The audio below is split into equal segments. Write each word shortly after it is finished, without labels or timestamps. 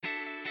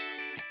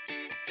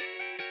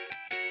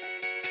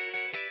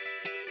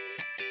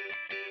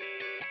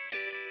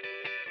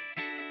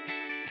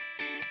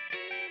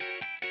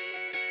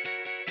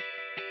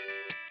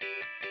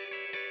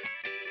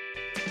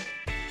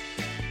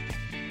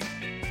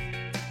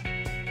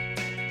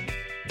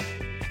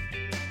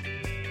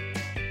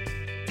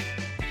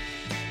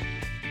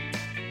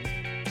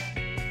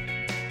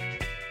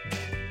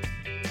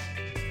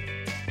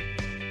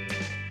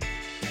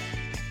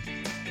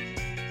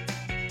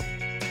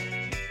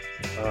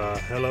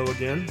Hello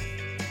again.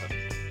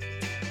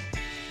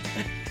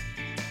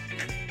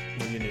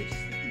 What do you need?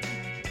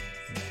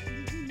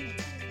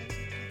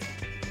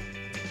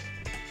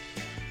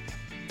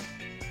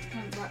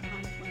 Comes right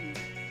behind the phone.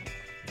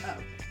 Oh,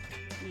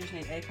 you just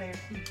need a player?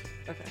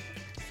 Okay.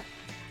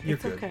 You're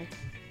It's good. okay.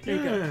 There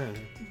you go.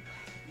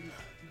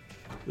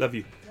 Love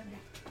you.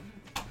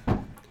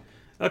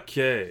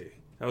 Okay.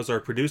 That was our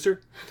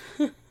producer.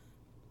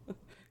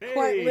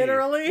 Quite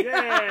literally.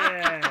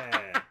 Yeah.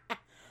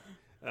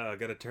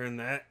 Gotta turn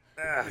that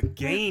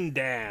gain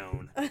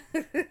down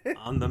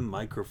on the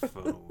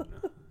microphone.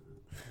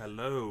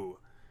 Hello,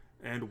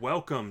 and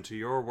welcome to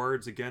Your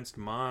Words Against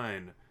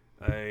Mine,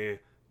 a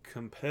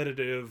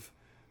competitive,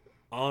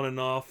 on and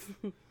off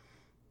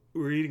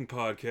reading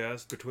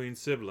podcast between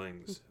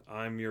siblings.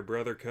 I'm your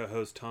brother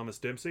co-host Thomas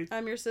Dempsey,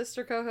 I'm your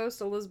sister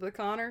co-host Elizabeth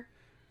Connor.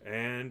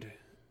 and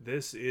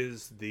this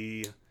is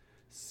the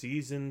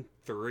season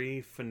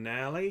 3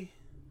 finale.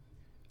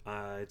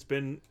 It's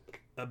been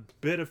a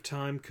bit of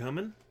time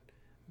coming,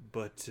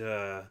 but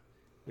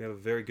we have a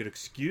very good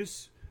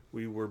excuse.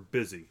 We were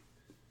busy.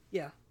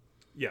 Yeah.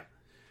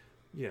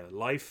 Yeah,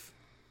 life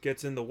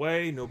gets in the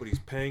way. Nobody's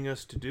paying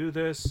us to do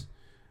this.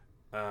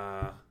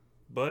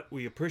 But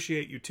we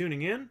appreciate you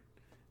tuning in.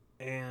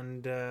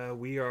 And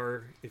we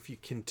are, if you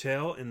can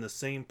tell, in the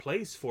same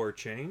place for a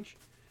change,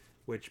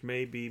 which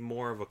may be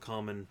more of a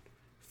common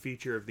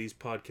feature of these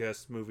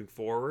podcasts moving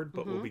forward.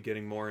 But we'll be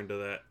getting more into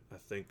that, I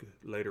think,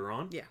 later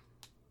on. Yeah.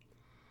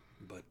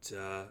 But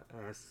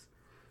as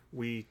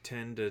we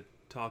tend to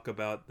talk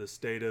about the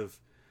state of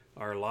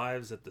our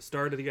lives at the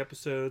start of the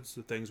episodes,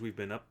 the things we've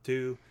been up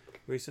to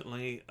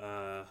recently,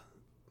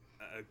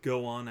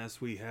 go on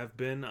as we have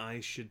been, I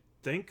should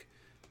think.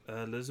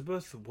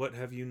 Elizabeth, what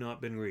have you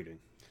not been reading?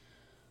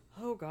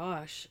 Oh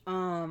gosh.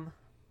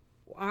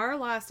 Our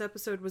last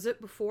episode, was it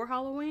before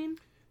Halloween?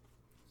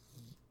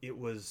 It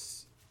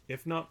was,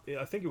 if not,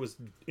 I think it was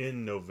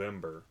in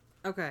November.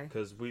 Okay.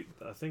 Because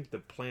I think the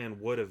plan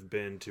would have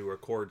been to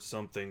record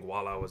something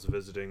while I was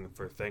visiting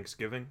for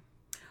Thanksgiving,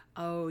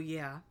 Oh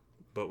yeah.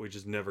 but we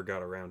just never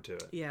got around to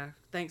it. Yeah.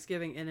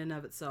 Thanksgiving in and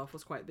of itself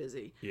was quite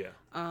busy. Yeah.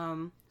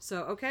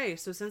 So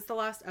since the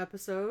last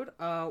episode,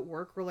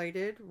 work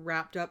related,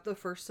 wrapped up the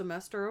first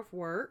semester of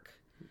work.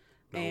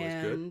 Always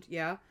good. And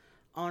yeah,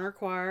 Honor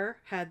Choir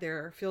had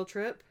their field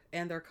trip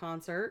and their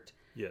concert,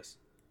 Yes.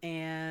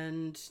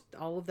 and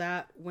all of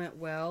that went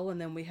well.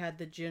 And then we had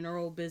the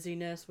general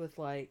busyness with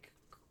like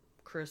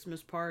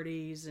Christmas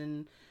parties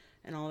and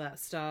all that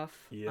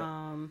stuff.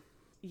 Yeah.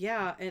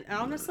 Yeah, and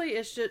honestly,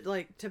 it's just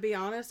like, to be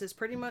honest, it's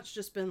pretty much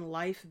just been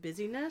life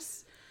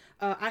busyness.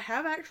 I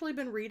have actually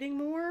been reading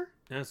more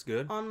That's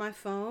good. on my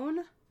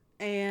phone,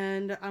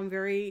 and I'm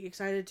very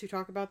excited to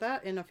talk about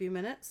that in a few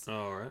minutes.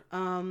 All right.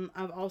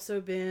 I've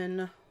also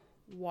been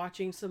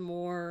watching some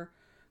more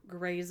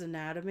Grey's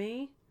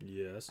Anatomy.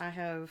 Yes.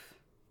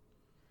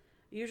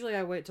 Usually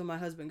I wait till my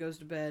husband goes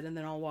to bed and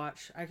then I'll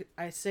watch.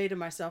 I say to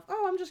myself,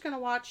 oh, I'm just going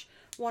to watch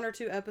 1 or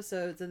 2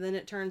 episodes, and then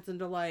it turns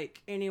into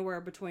like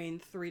anywhere between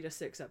 3 to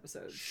 6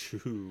 episodes.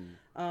 Shoo.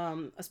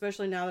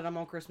 Especially now that I'm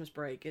on Christmas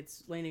break,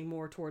 it's leaning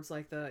more towards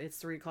like it's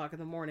 3 o'clock in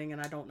the morning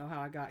and I don't know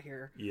how I got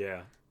here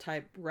Yeah.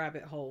 type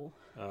rabbit hole.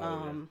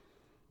 Yeah.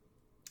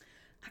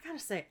 I gotta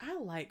say, I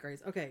like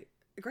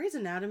Grey's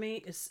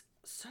Anatomy is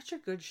such a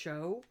good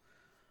show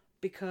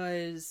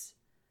because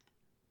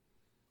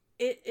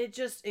it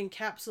just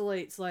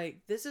encapsulates, like,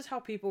 this is how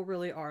people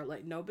really are.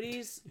 Like,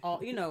 nobody's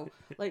all,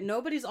 like,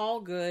 nobody's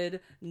all good,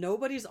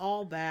 nobody's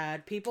all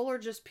bad. People are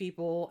just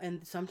people,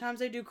 and sometimes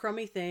they do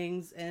crummy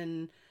things,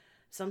 and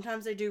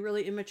sometimes they do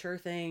really immature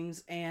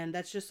things, and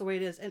that's just the way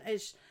it is. And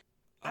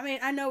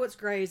I know it's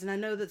Grey's, and I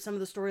know that some of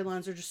the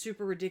storylines are just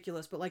super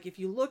ridiculous, but, like, if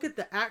you look at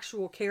the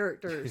actual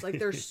characters, like,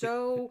 they're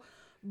so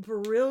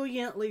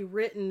brilliantly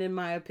written, in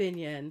my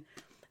opinion,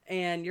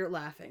 and you're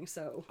laughing,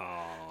 so.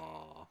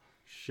 Aw,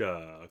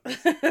 shucks.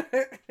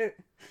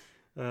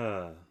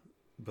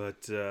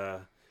 But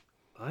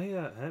I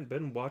hadn't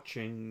been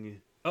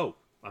watching. Oh,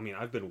 I mean,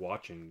 I've been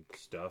watching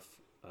stuff.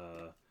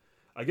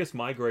 I guess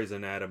my Grey's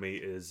Anatomy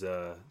is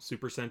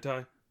Super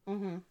Sentai,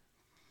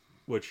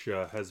 which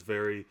has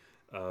very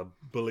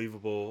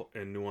believable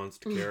and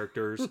nuanced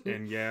characters.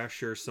 And yeah,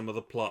 sure, some of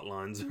the plot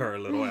lines are a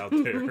little out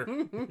there.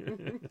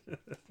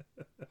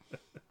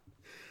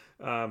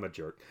 I'm a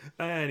jerk.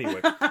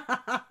 Anyway.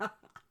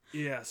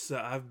 Yes,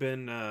 I've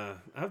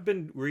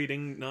been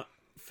reading, not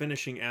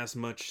finishing as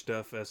much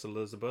stuff as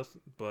Elizabeth,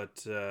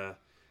 but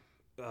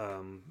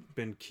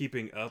been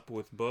keeping up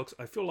with books.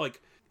 I feel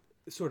like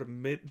sort of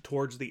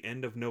towards the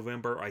end of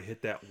November, I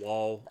hit that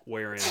wall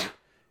wherein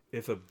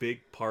if a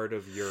big part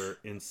of your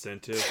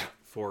incentive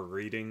for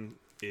reading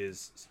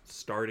is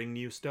starting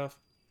new stuff,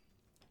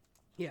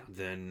 Yeah.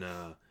 then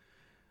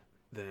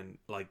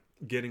like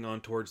getting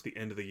on towards the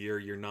end of the year,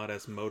 you're not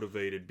as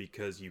motivated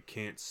because you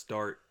can't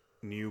start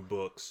new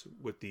books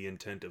with the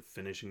intent of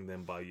finishing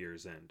them by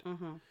year's end.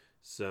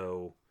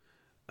 So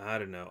I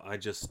don't know, I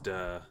just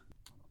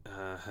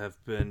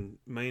have been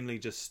mainly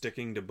just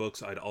sticking to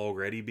books I'd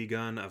already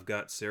begun. I've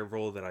got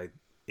several that I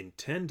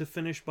intend to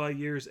finish by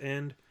year's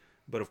end,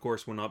 but of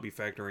course we'll not be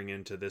factoring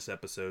into this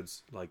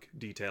episode's like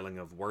detailing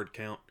of word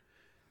count.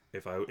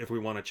 If we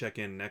want to check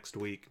in next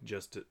week,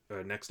 just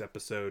next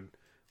episode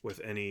with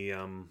any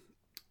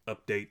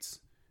updates,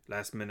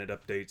 last minute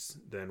updates,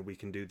 then we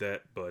can do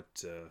that.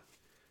 But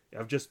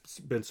I've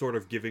just been sort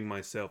of giving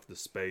myself the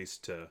space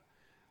to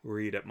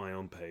read at my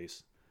own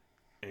pace,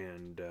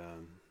 and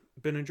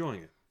been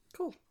enjoying it.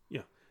 Cool.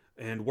 Yeah,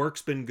 and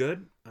work's been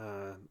good.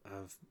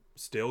 I've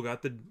still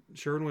got the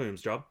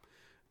Sherwin-Williams job,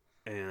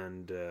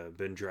 and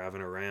been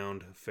driving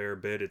around a fair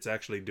bit. It's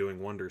actually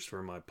doing wonders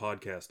for my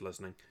podcast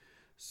listening.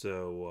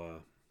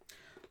 So,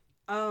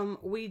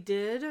 we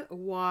did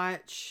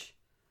watch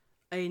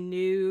a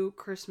new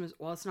Christmas,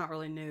 well, it's not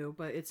really new,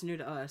 but it's new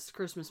to us,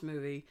 Christmas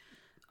movie,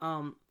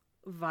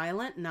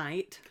 Violent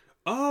Night.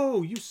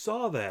 Oh, you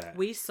saw that.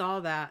 We saw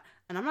that,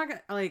 and I'm not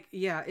gonna, like,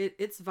 yeah,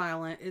 it's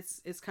violent,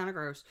 it's kind of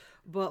gross,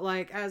 but,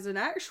 like, as an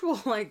actual,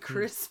 like,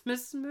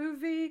 Christmas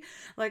movie,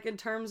 like, in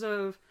terms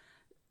of,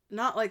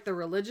 not, like, the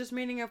religious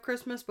meaning of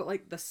Christmas, but,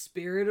 like, the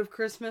spirit of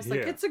Christmas,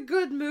 like, it's a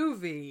good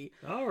movie.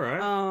 All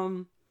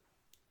right.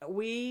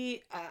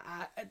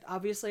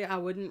 Obviously I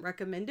wouldn't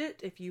recommend it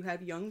if you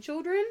have young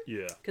children.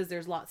 Yeah. Because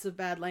there's lots of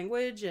bad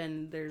language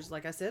and there's,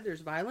 like I said, there's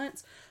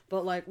violence.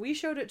 But, like, we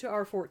showed it to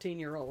our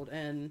 14-year-old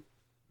and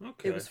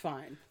it was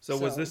fine. So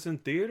was this in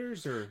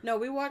theaters or? No,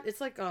 we watched,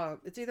 it's like,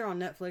 it's either on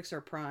Netflix or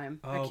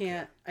Prime. Oh,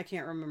 I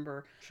can't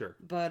remember. Sure.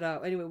 But,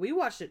 anyway, we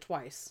watched it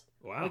twice.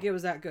 Wow. Like, it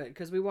was that good.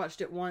 Because we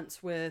watched it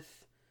once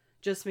with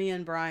just me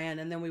and Brian,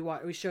 and then we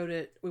watched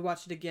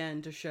it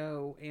again to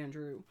show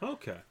Andrew.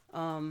 Okay.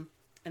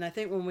 And I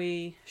think when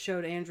we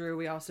showed Andrew,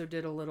 we also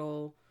did a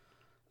little,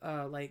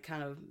 like,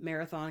 kind of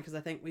marathon, because I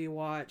think we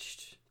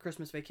watched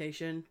Christmas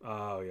Vacation.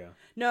 Oh, yeah.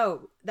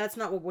 No, that's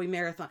not what we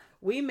marathon.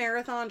 We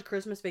marathoned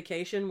Christmas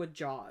Vacation with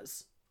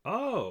Jaws.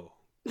 Oh.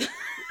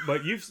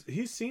 But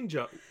he's seen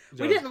Jaws.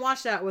 We didn't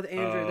watch that with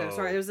Andrew, though.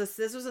 Sorry, this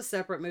was a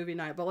separate movie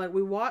night. But, like,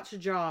 we watched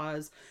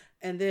Jaws,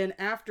 and then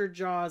after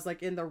Jaws,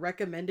 like, in the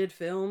recommended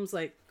films,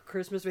 like,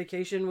 Christmas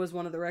Vacation was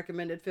one of the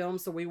recommended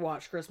films, so we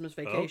watched Christmas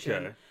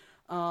Vacation.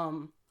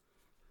 Okay.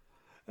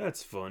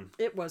 That's fun.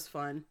 It was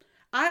fun.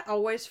 I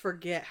always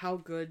forget how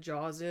good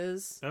Jaws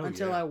is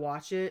until I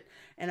watch it,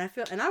 and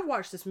I've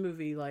watched this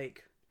movie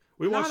like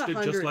we watched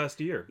it just last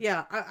year.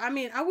 Yeah, I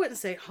mean, I wouldn't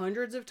say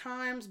hundreds of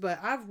times, but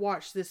I've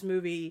watched this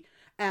movie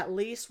at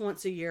least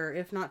once a year,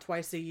 if not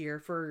twice a year,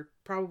 for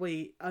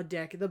probably a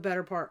decade, the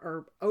better part,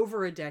 or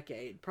over a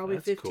decade, probably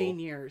That's 15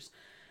 cool. years.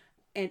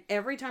 And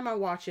every time I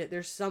watch it,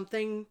 there's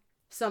something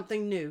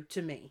new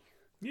to me.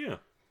 Yeah.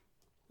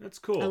 That's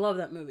cool. I love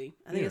that movie.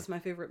 I think it's my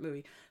favorite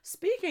movie.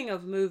 Speaking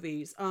of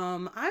movies,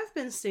 I've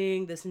been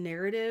seeing this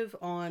narrative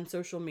on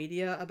social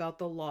media about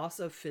the loss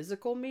of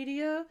physical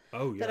media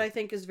that I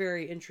think is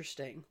very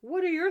interesting.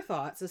 What are your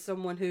thoughts as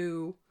someone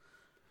who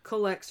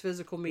collects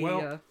physical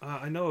media? Well,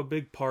 I know a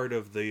big part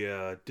of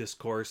the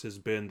discourse has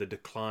been the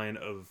decline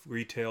of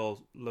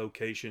retail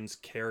locations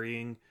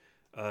carrying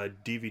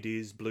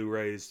DVDs,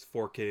 Blu-rays,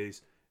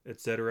 4Ks,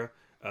 etc.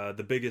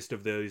 The biggest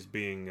of those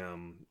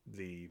being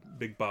the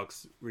big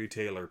box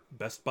retailer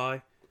Best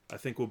Buy. I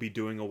think will be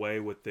doing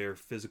away with their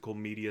physical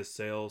media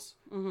sales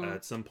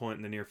at some point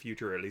in the near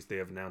future. Or at least they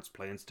have announced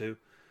plans to.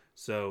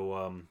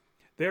 So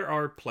there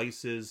are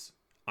places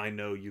I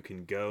know you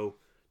can go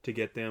to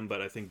get them,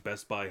 but I think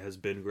Best Buy has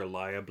been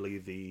reliably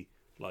the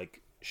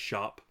like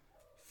shop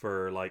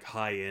for like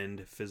high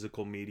end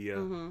physical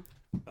media,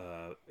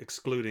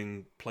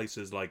 excluding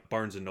places like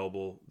Barnes and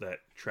Noble that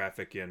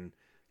traffic in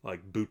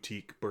like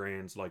boutique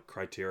brands like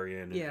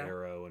Criterion and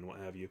Arrow and what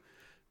have you.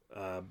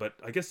 But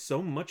I guess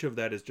so much of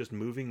that is just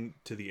moving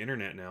to the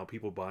internet now.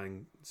 People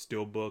buying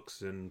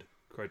steelbooks and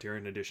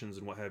Criterion editions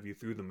and what have you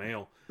through the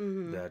mail.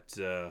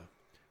 That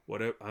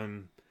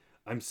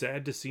I'm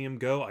sad to see them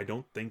go. I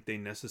don't think they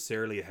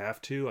necessarily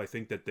have to. I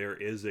think that there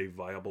is a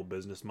viable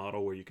business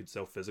model where you could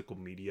sell physical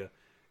media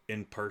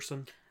in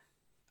person.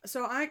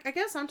 So I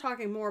guess I'm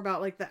talking more about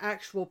like the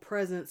actual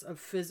presence of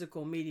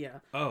physical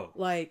media. Oh.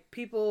 Like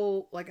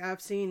people, like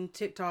I've seen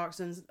TikToks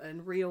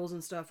and reels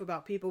and stuff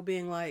about people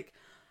being like,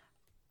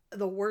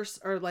 the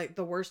worst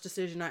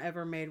decision I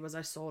ever made was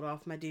I sold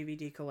off my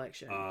DVD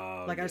collection.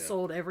 I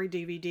sold every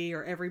DVD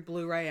or every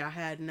Blu-ray I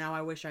had, and now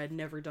I wish I had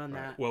never done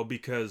that. Well,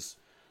 because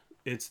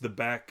it's the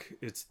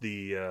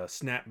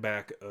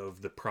snapback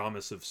of the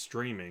promise of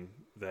streaming,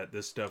 that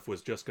this stuff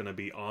was just going to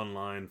be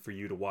online for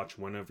you to watch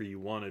whenever you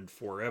wanted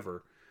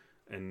forever.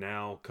 And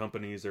now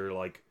companies are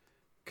like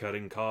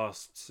cutting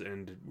costs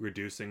and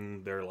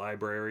reducing their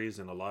libraries,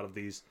 and a lot of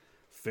these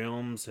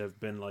films have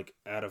been like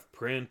out of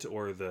print,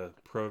 or the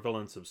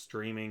prevalence of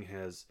streaming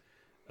has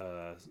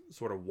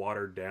sort of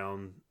watered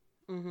down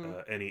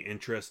any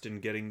interest in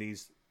getting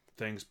these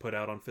things put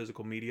out on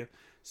physical media.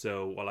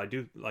 So while I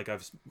do, like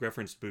I've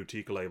referenced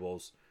boutique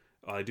labels,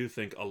 I do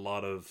think a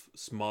lot of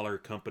smaller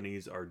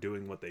companies are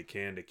doing what they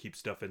can to keep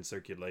stuff in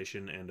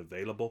circulation and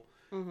available.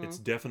 It's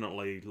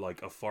definitely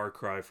like a far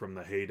cry from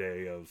the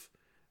heyday of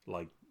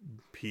like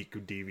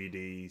peak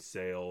DVD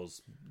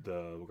sales,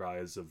 the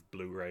rise of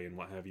Blu-ray and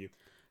what have you.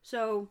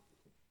 So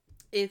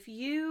If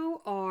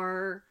you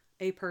are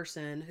a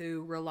person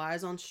who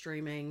relies on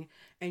streaming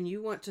and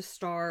you want to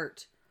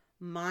start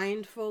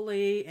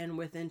mindfully and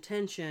with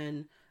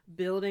intention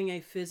building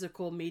a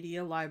physical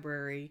media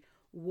library,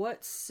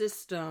 what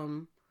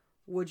system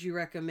would you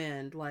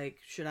recommend? Like,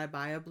 should I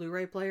buy a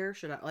Blu-ray player?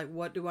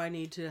 What do I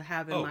need to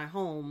have in my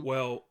home?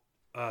 Well,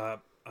 I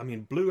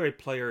mean, Blu-ray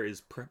player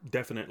is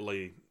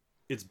definitely,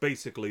 it's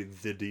basically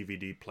the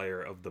DVD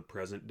player of the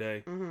present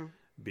day. Mm-hmm.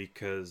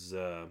 Because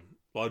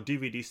while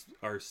DVDs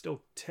are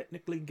still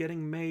technically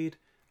getting made,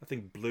 I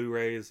think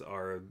Blu-rays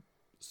are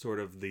sort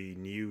of the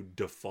new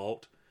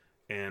default,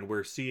 and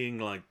we're seeing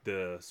like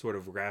the sort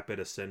of rapid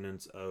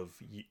ascendance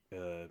of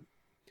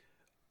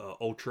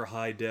ultra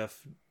high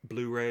def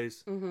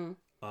Blu-rays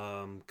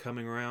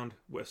coming around,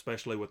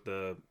 especially with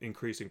the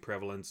increasing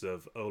prevalence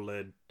of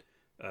OLED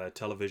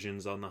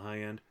televisions on the high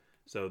end,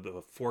 so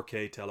the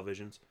 4K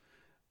televisions.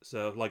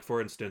 So, like,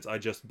 for instance, I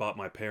just bought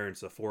my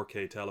parents a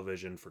 4K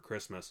television for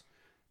Christmas,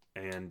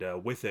 and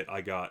with it, I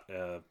got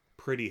a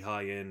pretty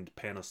high-end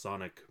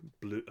Panasonic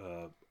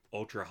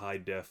ultra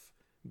high-def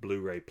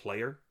Blu-ray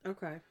player.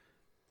 Okay.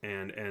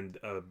 And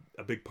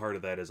a big part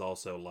of that is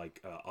also,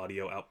 like,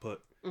 audio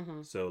output.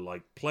 Mm-hmm. So,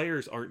 like,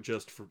 players aren't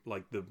just for,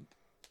 like, the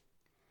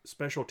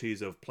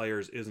specialties of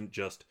players isn't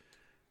just,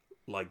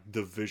 like,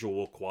 the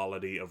visual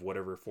quality of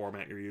whatever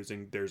format you're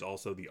using. There's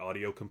also the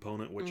audio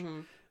component, which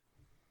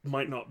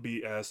might not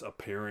be as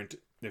apparent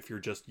if you're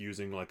just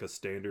using like a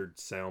standard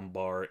sound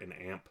bar and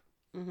amp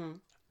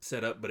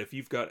setup, but if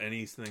you've got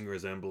anything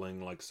resembling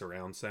like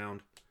surround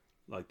sound,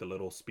 like the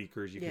little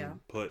speakers you can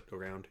put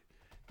around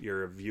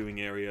your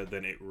viewing area,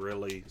 then it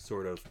really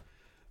sort of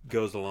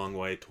goes a long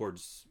way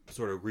towards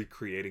sort of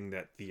recreating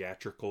that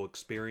theatrical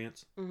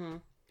experience.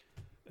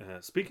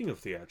 Speaking of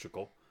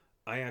theatrical,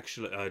 I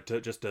actually,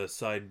 just to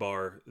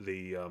sidebar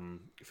the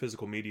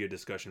physical media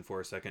discussion for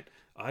a second,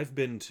 I've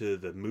been to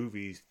the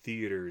movie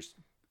theaters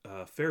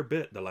a fair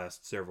bit the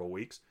last several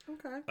weeks.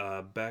 Okay.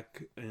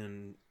 Back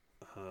in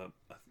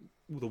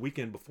the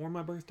weekend before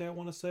my birthday, I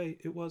want to say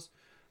it was,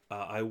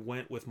 I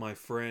went with my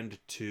friend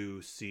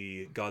to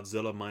see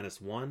Godzilla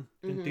 -1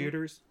 in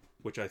theaters,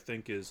 which I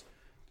think is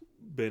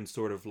been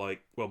sort of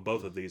like, well,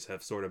 both of these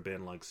have sort of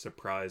been like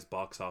surprise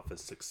box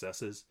office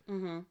successes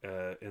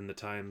in the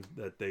time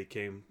that they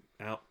came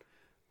out.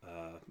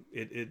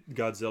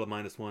 Godzilla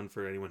 -1,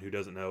 for anyone who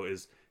doesn't know,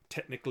 is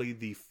technically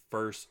the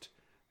first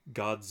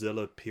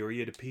Godzilla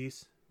period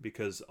piece,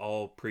 because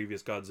all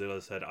previous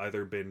Godzillas had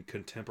either been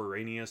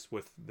contemporaneous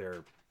with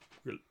their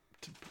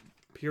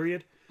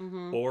period,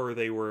 or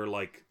they were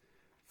like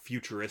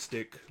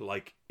futuristic,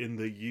 like in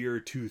the year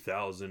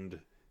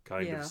 2000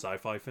 kind of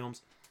sci-fi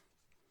films.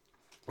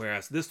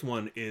 Whereas this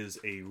one is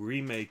a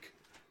remake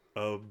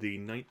of the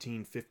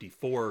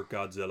 1954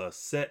 Godzilla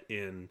set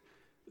in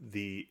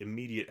the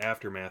immediate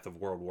aftermath of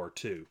World War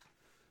II.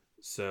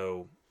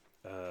 So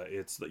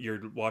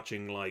you're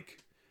watching like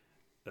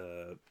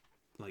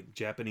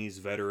Japanese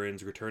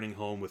veterans returning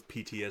home with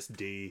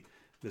PTSD.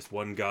 This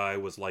one guy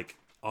was like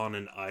on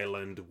an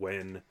island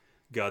when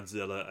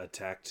Godzilla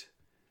attacked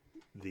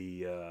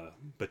the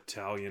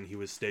battalion he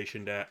was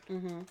stationed at,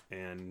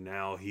 and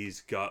now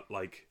he's got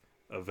like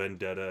a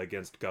vendetta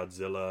against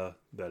Godzilla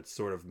that's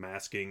sort of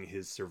masking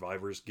his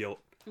survivor's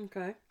guilt.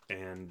 Okay.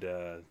 And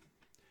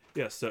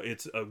so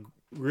it's a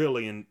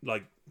really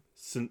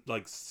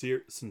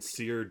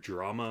sincere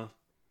drama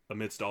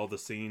amidst all the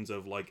scenes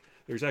of like,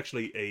 there's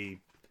actually a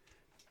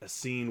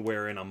scene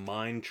wherein a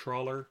mine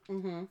trawler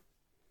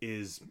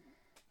is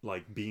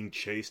like being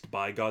chased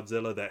by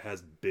Godzilla that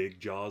has big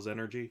jaws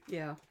energy.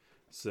 Yeah.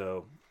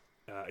 So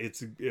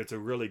it's a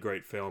really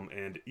great film,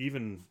 and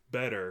even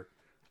better,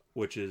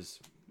 which is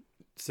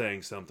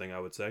saying something, I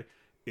would say,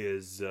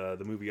 is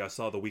the movie I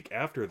saw the week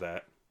after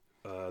that,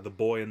 The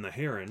Boy and the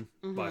Heron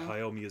by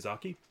Hayao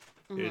Miyazaki.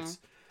 It's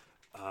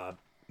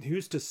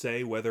who's to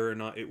say whether or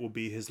not it will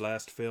be his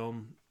last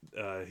film.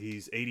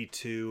 He's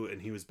 82,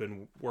 and he has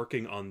been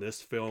working on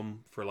this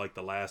film for like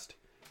the last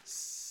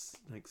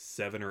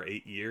 7 or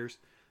 8 years,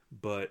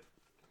 but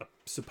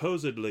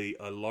supposedly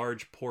a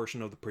large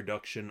portion of the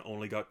production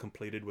only got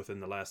completed within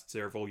the last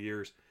several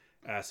years,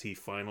 as he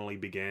finally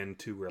began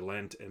to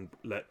relent and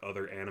let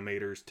other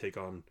animators take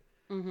on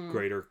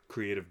greater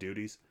creative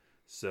duties.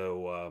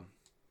 So,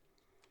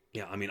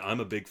 I mean, I'm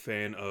a big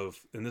fan of,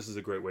 and this is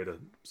a great way to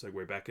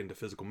segue back into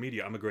physical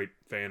media, I'm a great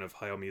fan of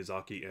Hayao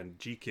Miyazaki, and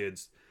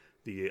G-Kids,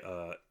 the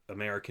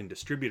American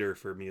distributor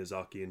for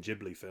Miyazaki and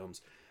Ghibli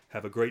films,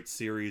 have a great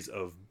series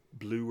of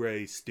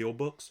Blu-ray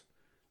steelbooks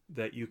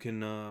that you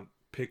can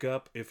pick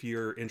up if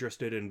you're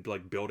interested in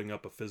like building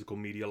up a physical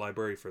media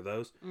library for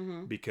those,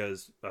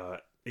 because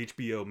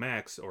HBO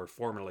Max, or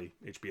formerly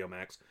HBO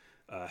Max,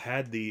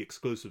 had the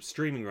exclusive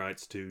streaming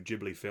rights to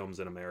Ghibli films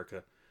in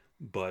America,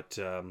 but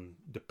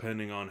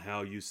depending on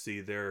how you see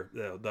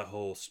the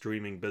whole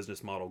streaming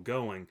business model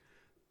going,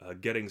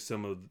 getting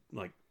some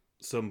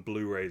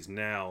Blu-rays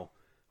now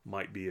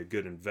might be a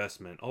good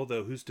investment.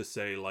 Although who's to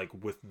say, like,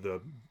 with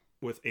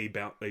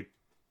a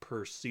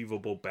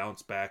perceivable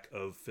bounce back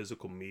of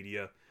physical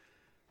media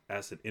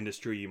as an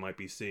industry, you might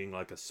be seeing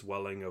like a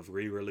swelling of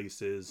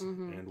re-releases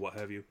and what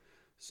have you.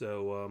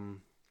 So,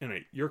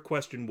 anyway, your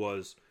question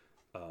was,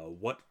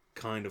 what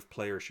kind of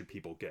player should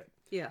people get?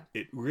 Yeah.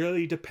 It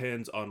really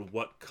depends on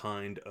what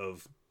kind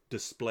of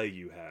display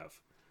you have.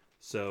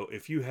 So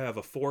if you have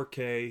a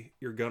 4K,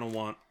 you're going to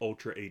want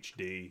Ultra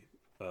HD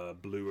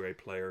Blu-ray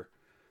player.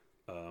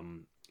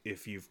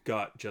 If you've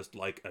got just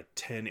like a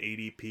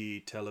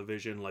 1080p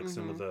television, like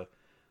some of the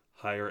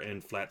higher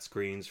end flat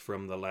screens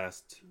from the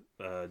last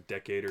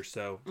decade or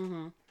so,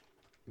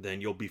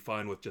 then you'll be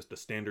fine with just a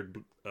standard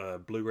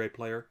Blu-ray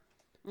player.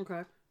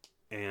 Okay.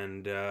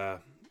 And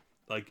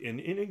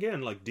and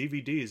again, like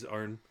DVDs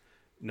are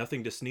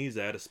nothing to sneeze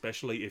at,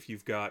 especially if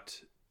you've got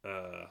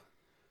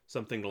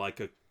something like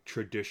a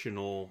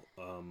traditional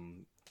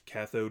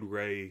cathode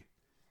ray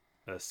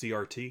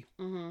CRT.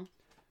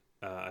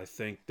 I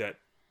think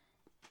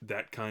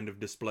that kind of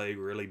display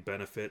really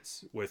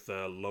benefits with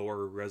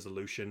lower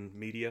resolution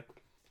media.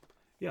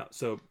 Yeah,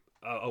 so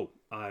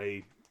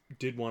I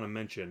did want to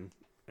mention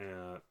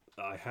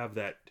I have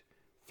that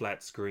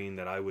flat screen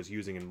that I was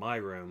using in my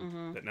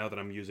room that now that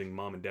I'm using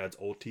Mom and Dad's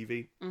old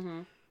TV.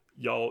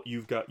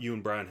 You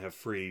and Brian have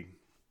free.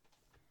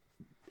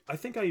 I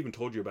think I even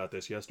told you about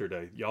this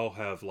yesterday. Y'all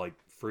have like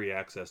free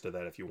access to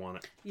that if you want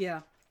it.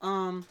 Yeah.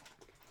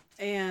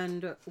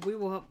 And we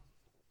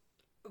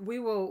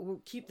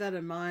will keep that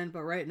in mind,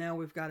 but right now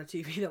we've got a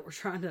TV that we're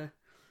trying to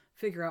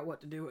figure out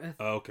what to do with.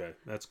 Okay,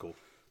 that's cool.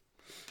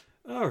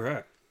 All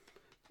right.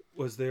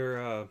 Was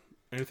there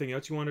anything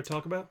else you wanted to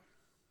talk about?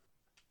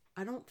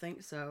 I don't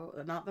think so.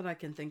 Not that I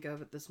can think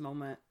of at this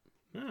moment.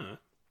 Ah,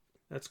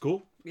 that's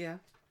cool. Yeah.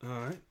 All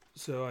right.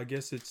 So I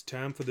guess it's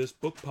time for this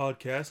book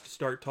podcast to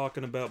start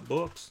talking about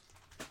books.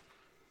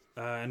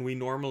 And we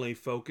normally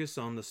focus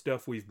on the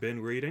stuff we've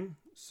been reading.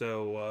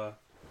 So,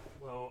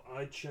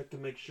 I check to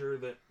make sure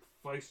that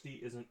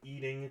Feisty isn't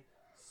eating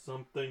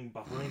something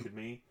behind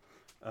me.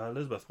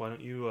 Elizabeth, why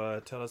don't you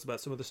tell us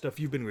about some of the stuff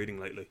you've been reading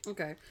lately?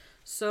 Okay.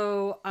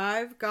 So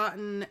I've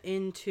gotten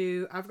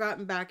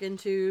back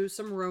into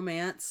some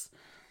romance,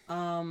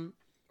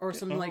 or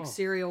some like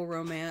serial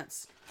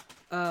romance.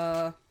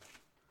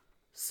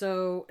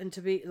 So, and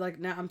to be like,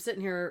 now I'm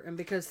sitting here, and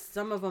because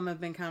some of them have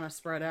been kind of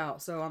spread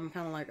out, so I'm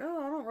kind of like, I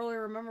don't really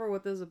remember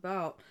what this is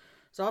about.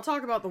 So I'll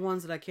talk about the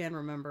ones that I can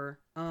remember.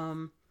 I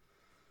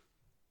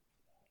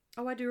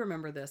do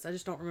remember this. I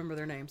just don't remember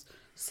their names.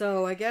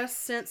 So I guess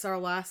since our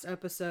last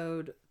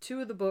episode,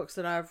 2 of the books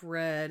that I've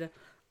read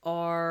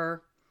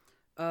are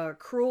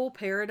Cruel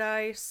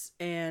Paradise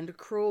and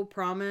Cruel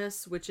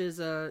Promise, which is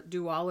a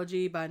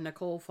duology by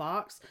Nicole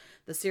Fox.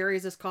 The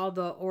series is called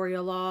the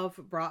Oryolov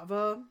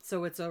Bratva,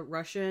 so it's a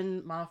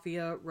Russian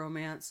mafia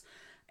romance,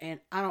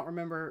 and I don't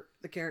remember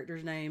the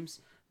characters'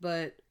 names,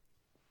 but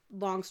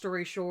long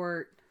story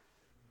short,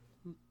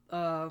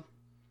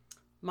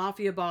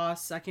 mafia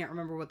boss, I can't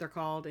remember what they're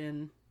called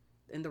in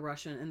the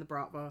Russian, in the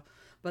Bratva,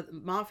 but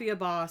mafia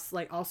boss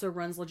like also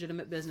runs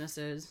legitimate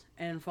businesses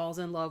and falls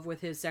in love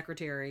with his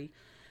secretary,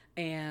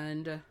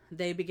 and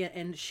they begin,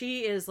 and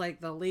she is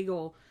like the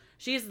legal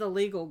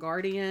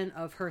guardian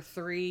of her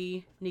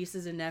 3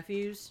 nieces and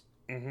nephews.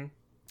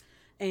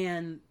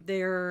 And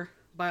their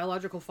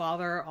biological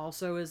father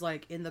also is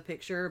like in the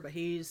picture, but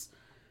he's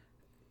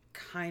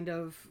kind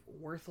of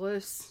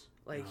worthless.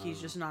 Like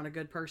he's just not a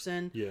good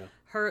person. Yeah.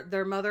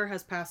 Their mother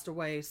has passed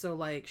away, so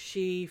like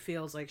she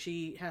feels like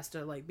she has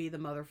to like be the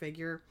mother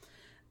figure.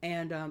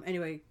 And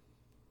anyway,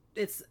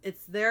 it's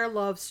their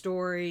love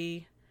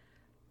story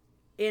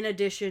in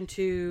addition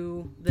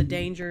to the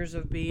dangers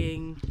of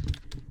being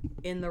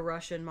in the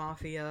Russian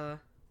mafia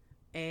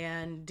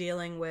and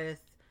dealing with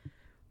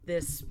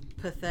this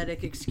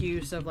pathetic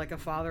excuse of like a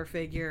father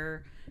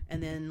figure,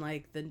 and then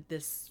like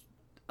this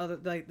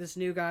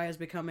new guy is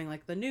becoming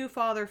like the new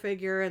father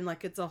figure, and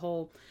like it's a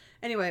whole,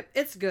 anyway,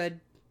 it's good.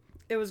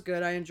 It was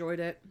good. I enjoyed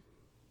it.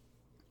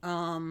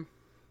 So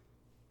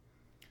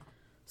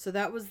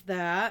that was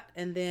that,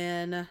 and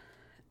then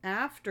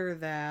after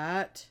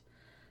that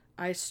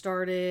I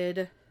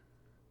started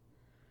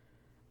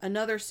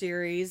another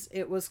series.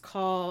 It was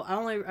called, I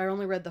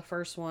only read the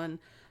first one.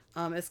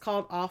 It's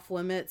called Off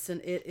Limits,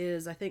 and it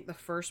is, I think, the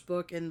first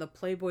book in the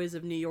Playboys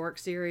of New York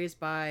series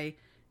by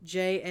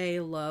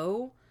J.A.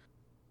 Lowe.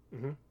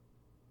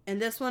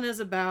 And this one is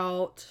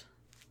about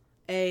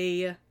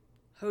a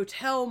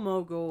hotel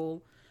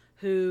mogul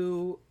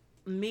who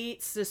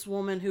meets this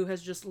woman who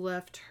has just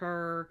left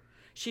her.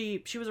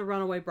 She was a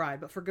runaway bride,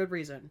 but for good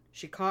reason.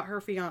 She caught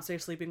her fiance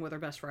sleeping with her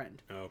best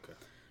friend. Oh, okay.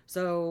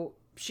 So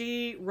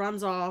she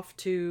runs off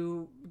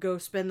to go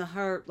spend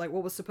what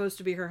was supposed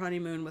to be her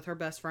honeymoon with her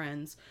best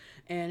friends,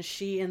 and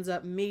she ends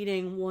up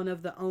meeting one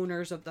of the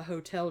owners of the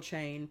hotel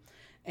chain,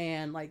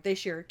 and like they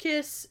share a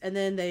kiss, and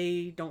then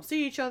they don't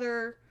see each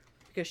other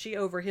because she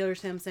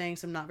overhears him saying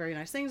some not very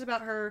nice things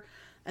about her,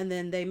 and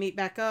then they meet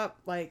back up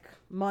like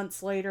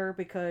months later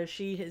because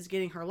she is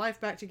getting her life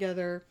back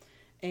together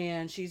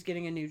and she's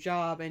getting a new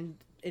job, and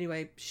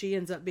anyway, she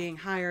ends up being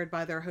hired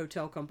by their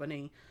hotel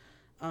company.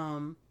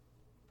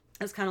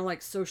 It's kind of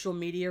like social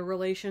media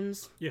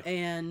relations. Yeah.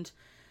 And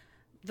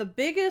the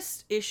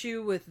biggest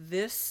issue with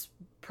this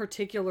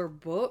particular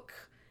book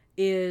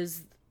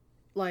is,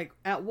 like,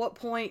 at what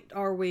point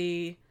are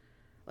we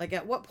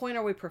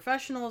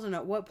professionals, and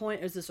at what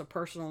point is this a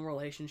personal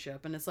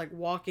relationship? And it's like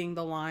walking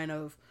the line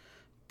of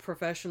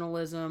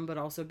professionalism, but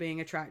also being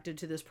attracted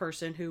to this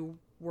person who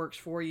works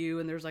for you,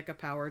 and there's like a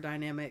power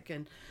dynamic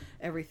and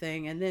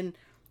everything. And then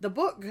the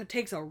book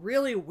takes a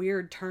really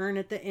weird turn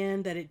at the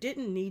end that it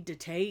didn't need to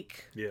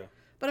take. Yeah.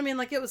 But I mean,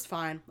 like, it was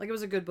fine. Like, it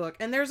was a good book.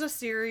 And there's a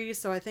series,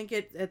 so I think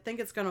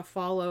it's gonna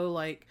follow,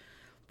 like,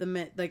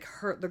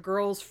 the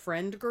girl's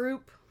friend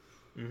group.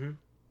 Mm-hmm.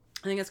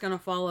 I think it's gonna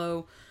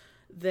follow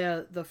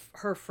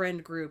her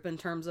friend group in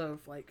terms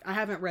of, like, I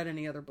haven't read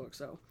any other books,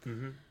 so.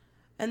 Mm-hmm.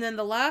 And then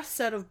the last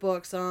set of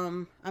books,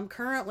 I'm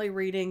currently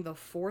reading the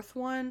fourth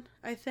one,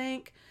 I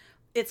think.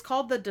 It's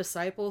called the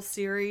Disciples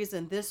series,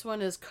 and this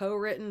one is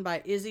co-written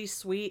by Izzy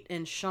Sweet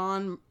and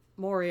Sean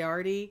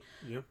Moriarty.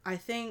 Yep. I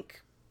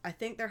think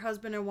they're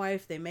husband and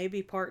wife. They may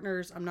be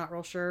partners. I'm not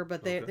real sure,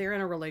 but they're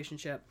in a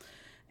relationship.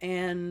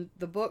 And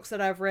the books that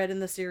I've read in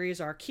the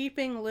series are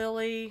Keeping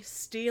Lily,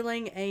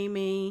 Stealing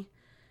Amy,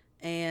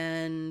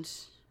 and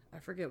I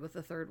forget what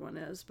the third one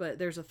is, but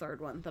there's a third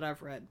one that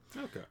I've read.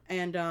 Okay.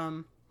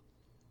 And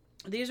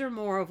these are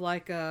more of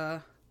like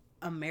a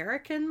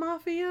American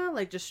mafia,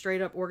 like just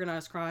straight up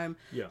organized crime.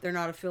 Yeah. They're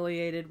not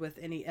affiliated with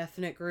any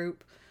ethnic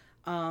group.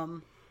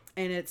 And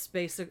it's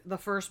the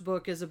first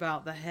book is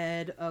about the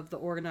head of the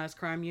organized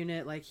crime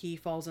unit. Like, he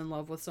falls in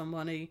love with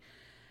somebody.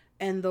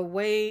 And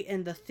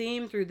the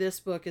theme through this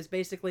book is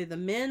basically the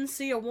men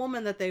see a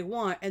woman that they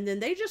want, and then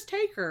they just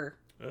take her.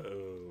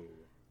 Uh-oh.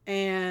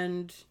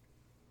 And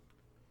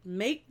and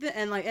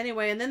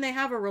then they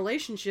have a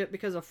relationship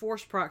because of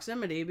forced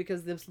proximity,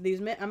 because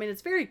these men, I mean,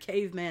 it's very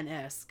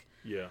caveman-esque.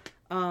 Yeah.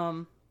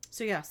 So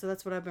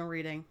that's what I've been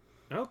reading.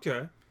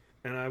 Okay.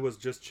 And I was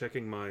just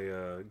checking my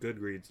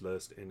Goodreads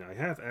list, and I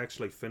have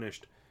actually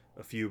finished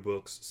a few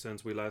books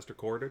since we last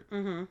recorded.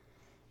 Mm-hmm.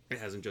 It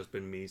hasn't just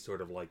been me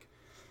sort of like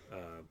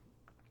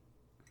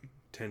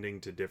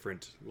tending to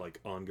different like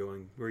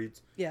ongoing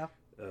reads. Yeah.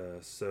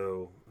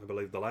 So I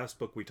believe the last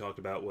book we talked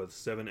about was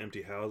 7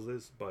 Empty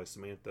Houses by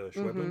Samantha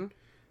Schweblin. Mm-hmm.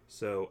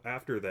 So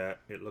after that,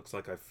 it looks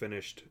like I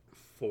finished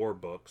 4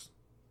 books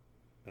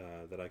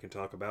that I can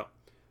talk about.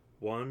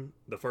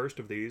 The first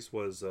of these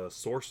was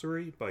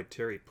Sorcery by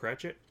Terry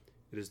Pratchett.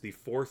 It is the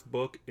 4th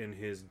book in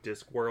his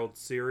Discworld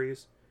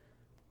series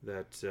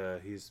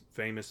that he's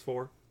famous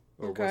for,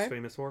 or was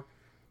famous for.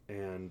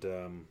 And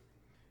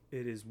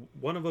it is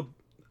one of a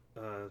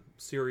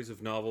series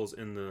of novels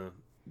in the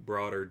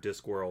broader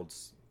Discworld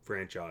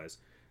franchise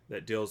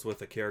that deals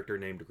with a character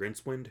named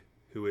Rincewind,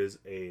 who is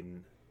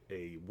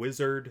a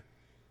wizard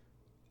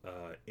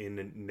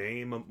in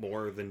name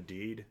more than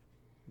deed,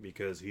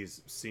 because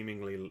he's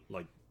seemingly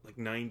like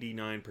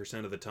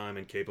 99% of the time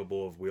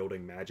incapable of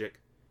wielding magic,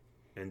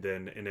 and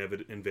then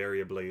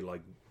invariably,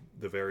 like,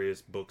 the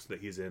various books that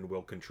he's in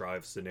will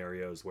contrive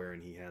scenarios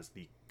wherein he has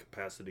the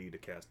capacity to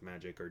cast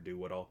magic or do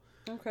what all.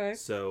 Okay.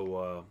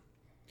 So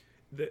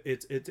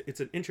it's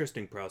an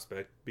interesting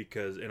prospect,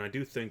 because, and I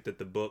do think that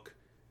the book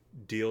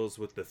deals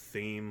with the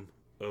theme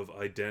of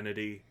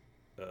identity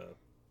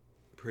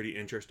pretty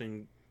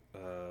interesting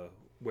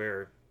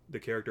where the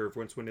character of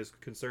Rincewind is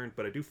concerned,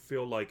 but I do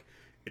feel like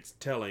it's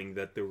telling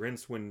that the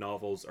Rincewind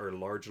novels are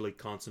largely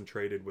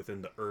concentrated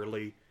within the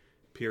early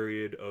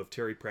period of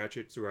Terry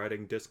Pratchett's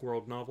writing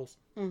Discworld novels.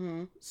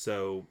 Mm-hmm.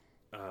 So,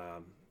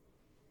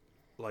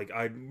 like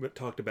I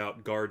talked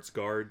about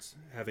Guards,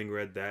 having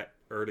read that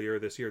earlier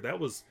this year. That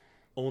was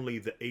only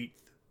the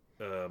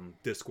 8th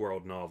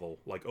Discworld novel,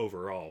 like,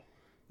 overall,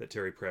 that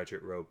Terry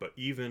Pratchett wrote. But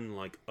even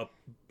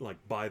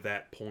by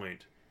that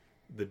point,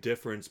 the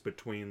difference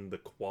between the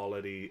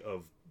quality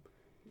of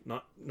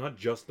not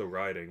just the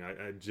writing.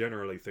 I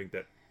generally think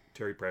that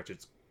Terry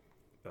Pratchett's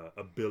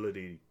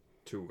ability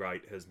to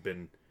write has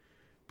been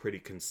pretty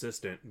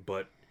consistent,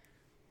 but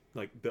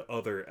like the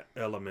other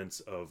elements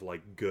of like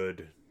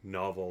good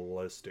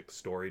novelistic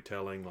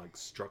storytelling, like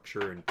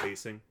structure and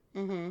pacing,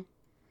 mm-hmm.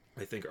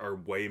 I think are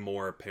way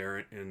more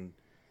apparent in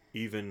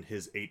even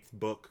his 8th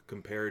book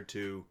compared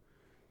to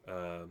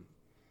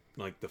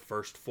like the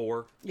first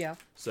 4. Yeah.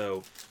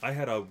 So I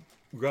had a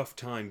rough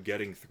time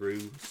getting through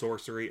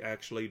Sorcery,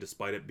 actually,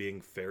 despite it being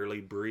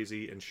fairly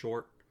breezy and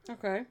short.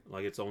 Okay.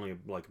 Like, it's only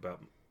like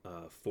about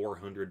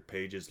 400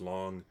 pages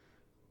long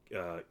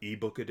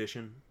ebook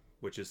edition,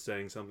 which is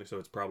saying something. So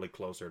it's probably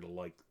closer to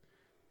like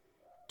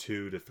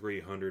 200 to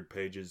 300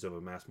 pages of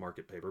a mass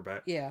market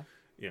paperback. Yeah.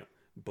 Yeah.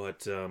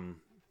 But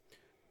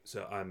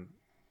so I'm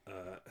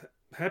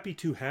happy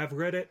to have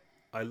read it.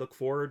 I look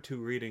forward to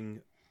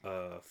reading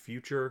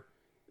future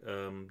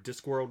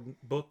Discworld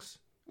books,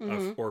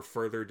 mm-hmm. or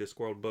further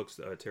Discworld books.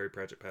 Terry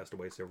Pratchett passed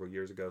away several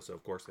years ago, so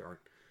of course there aren't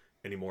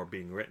any more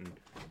being written.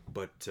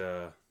 But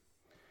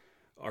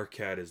our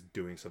cat is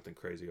doing something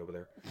crazy over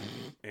there.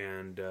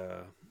 And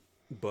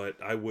but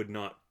I would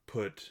not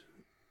put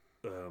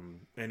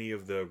any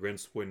of the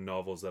Rincewind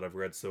novels that I've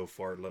read so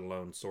far, let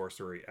alone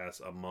Sorcery,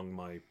 as among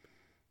my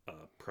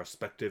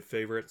prospective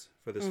favorites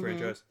for this mm-hmm.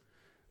 franchise.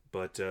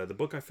 But the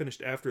book I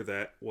finished after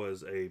that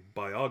was an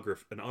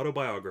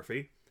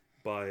autobiography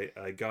by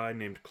a guy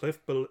named Cliff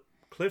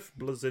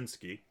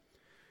Bleszinski,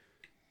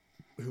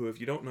 who, if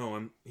you don't know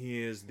him,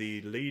 he is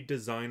the lead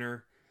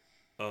designer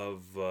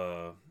of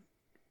a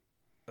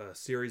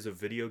series of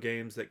video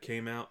games that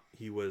came out.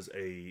 He was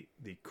the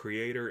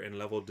creator and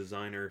level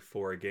designer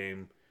for a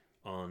game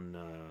on,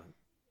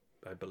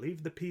 I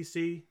believe, the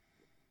PC,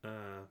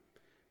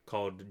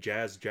 called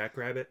Jazz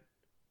Jackrabbit.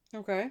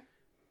 Okay.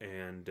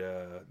 And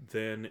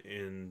then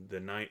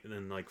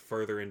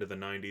further into the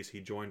 90s, he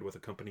joined with a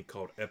company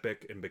called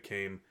Epic and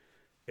became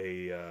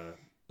a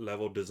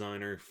level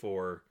designer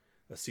for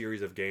a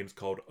series of games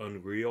called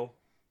Unreal,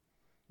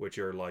 which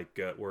are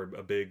were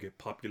a big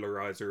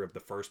popularizer of the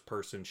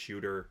first-person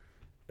shooter,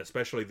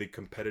 especially the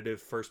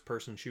competitive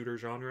first-person shooter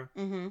genre.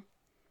 Mm-hmm.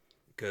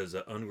 Because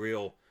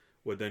Unreal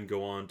would then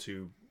go on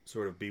to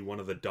sort of be one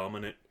of the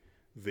dominant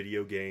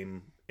video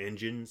game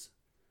engines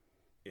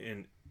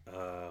in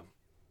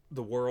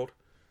the world.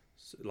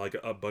 Like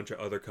a bunch of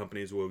other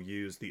companies will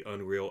use the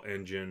Unreal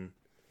Engine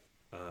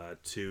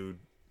to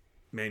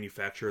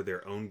manufacture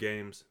their own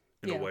games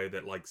in a way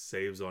that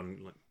saves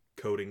on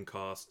coding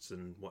costs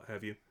and what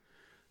have you.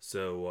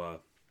 So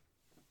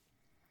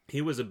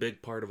he was a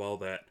big part of all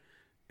that.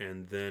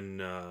 And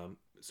then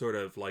sort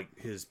of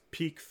his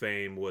peak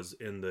fame was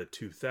in the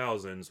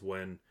 2000s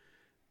when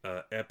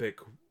Epic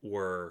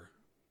were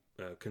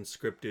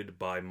conscripted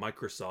by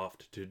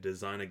Microsoft to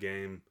design a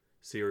game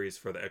series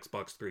for the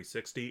Xbox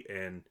 360,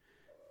 and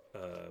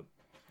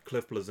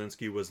Cliff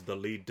Bleszinski was the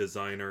lead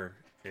designer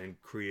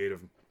and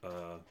creative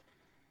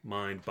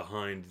mind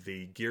behind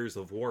the Gears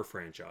of War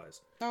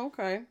franchise. Oh,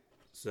 okay.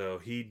 So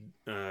he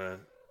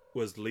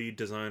was lead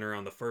designer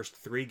on the first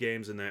 3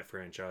 games in that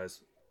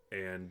franchise,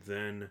 and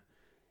then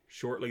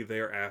shortly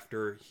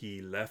thereafter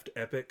he left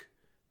Epic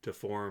to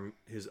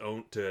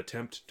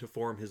attempt to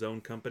form his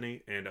own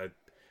company. And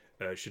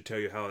I should tell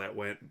you how that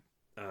went,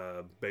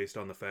 based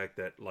on the fact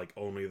that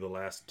only the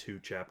last 2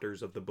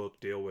 chapters of the book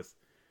deal with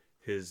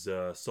his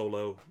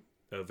solo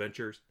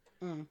ventures.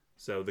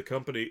 So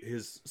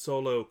his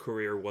solo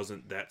career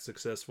wasn't that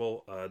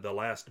successful. The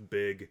last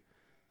big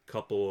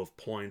couple of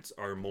points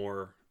are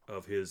more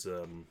of his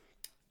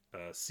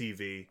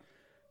CV,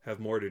 have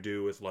more to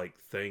do with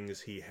things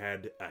he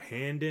had a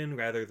hand in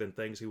rather than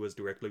things he was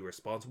directly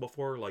responsible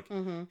for.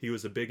 He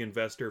was a big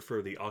investor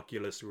for the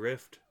Oculus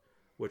Rift,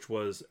 which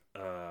was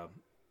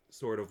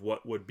sort of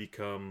what would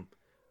become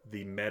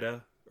the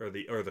Meta or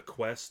the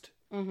Quest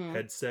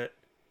headset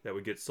that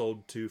would get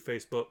sold to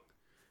Facebook.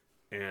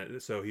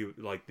 And so he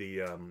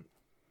the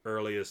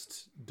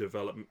earliest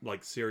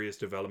serious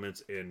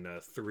developments in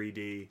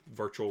 3D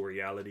virtual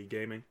reality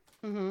gaming.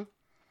 Mm-hmm.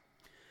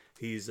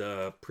 He's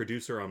a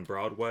producer on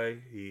Broadway.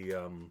 He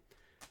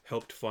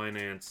helped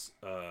finance.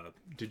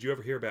 Did you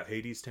ever hear about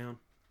Hadestown?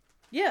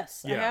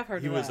 Yes, I have heard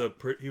of that.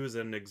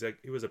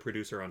 He was a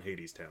producer on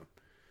Hadestown.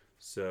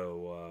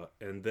 So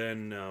and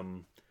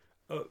then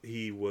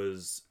he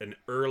was an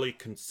early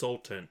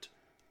consultant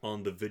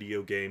on the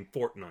video game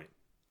Fortnite.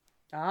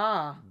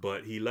 Ah.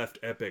 But he left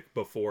Epic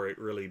before it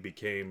really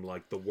became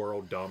the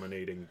world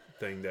dominating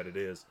thing that it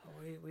is.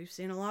 We've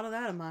seen a lot of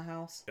that in my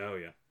house. Oh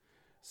yeah.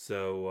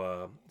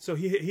 So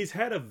he's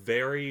had a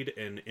varied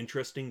and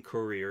interesting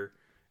career,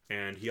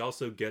 and he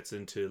also gets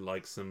into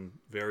some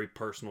very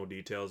personal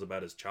details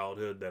about his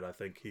childhood that I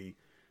think he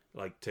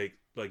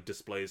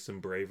displays some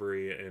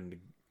bravery and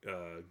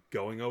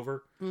going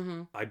over.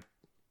 Mm-hmm. I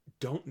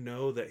don't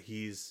know that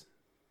he's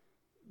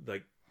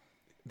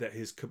that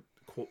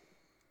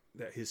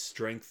his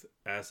strength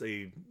as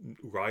a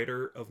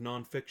writer of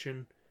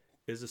nonfiction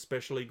is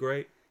especially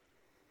great.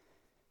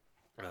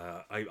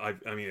 I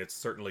mean, it's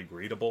certainly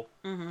readable,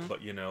 but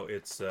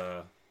it's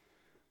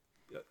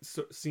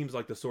seems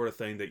like the sort of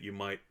thing that you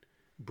might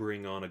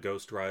bring on a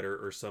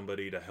ghostwriter or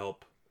somebody to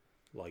help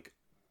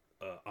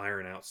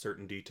iron out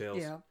certain details.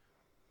 Yeah.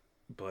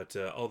 But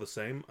all the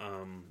same,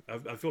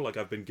 I feel like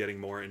I've been getting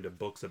more into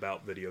books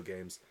about video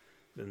games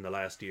in the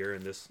last year,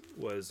 and this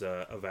was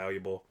a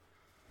valuable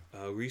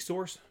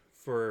resource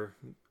for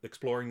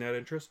exploring that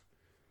interest.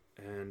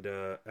 And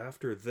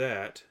after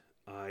that,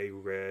 I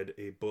read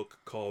a book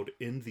called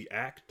In the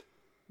Act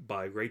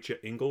by Rachel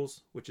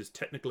Ingalls, which is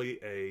technically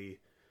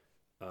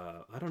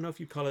I don't know if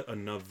you call it a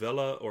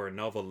novella or a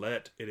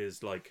novelette. It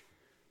is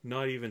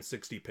not even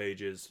 60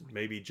 pages,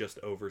 maybe just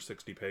over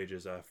 60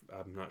 pages.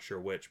 I'm not sure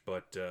which,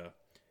 but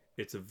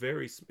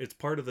it's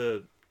part of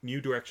the New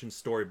Direction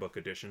Storybook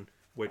Edition,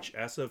 which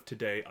as of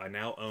today, I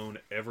now own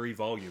every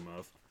volume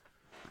of.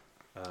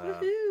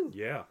 Woohoo!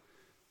 Yeah.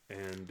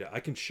 And I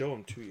can show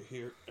them to you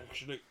here,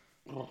 actually.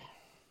 Oh.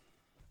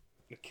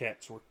 The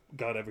cats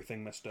got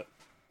everything messed up.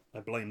 I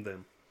blame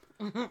them.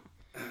 Mm-hmm.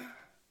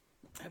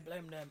 I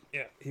blame them.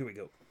 Yeah, here we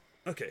go.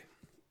 Okay.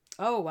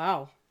 Oh,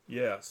 wow.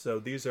 Yeah, so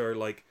these are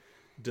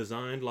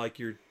designed like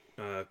your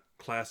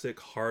classic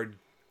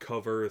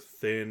hardcover,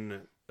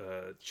 thin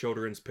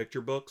children's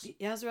picture books.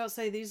 Yeah, I was about to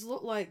say, these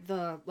look like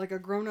a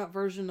grown-up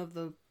version of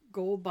the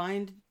Gold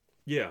Bind.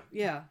 Yeah.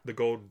 Yeah. The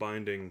Gold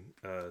Binding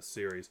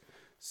series.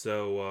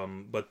 So,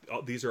 but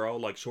these are all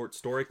like short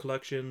story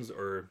collections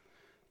or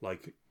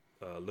like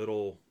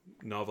little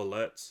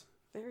novelettes.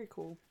 Very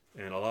cool.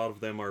 And a lot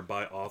of them are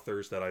by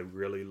authors that I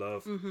really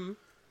love. Mm-hmm.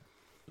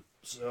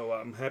 So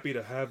I'm happy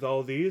to have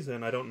all these,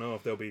 and I don't know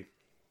if they'll be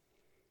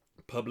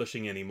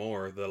publishing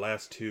anymore. The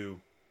last two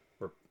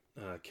were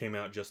came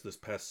out just this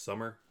past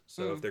summer,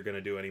 so if they're going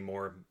to do any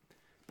more,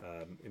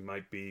 it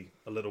might be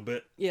a little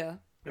bit. Yeah.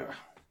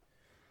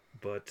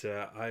 But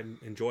I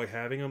enjoy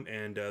having them,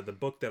 and the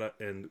book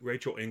and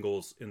Rachel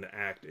Ingalls in the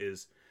act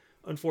is,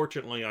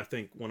 unfortunately, I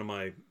think one of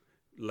my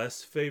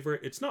less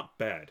favorite. It's not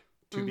bad,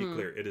 to be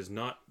clear. It is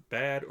not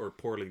bad or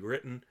poorly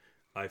written.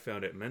 I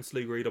found it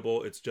immensely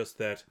readable. It's just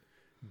that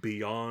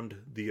beyond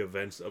the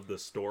events of the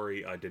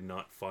story, I did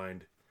not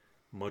find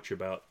much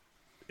about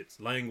its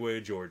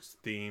language or its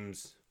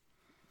themes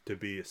to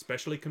be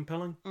especially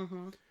compelling.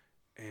 Mm-hmm.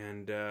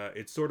 And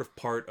it's sort of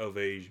part of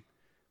a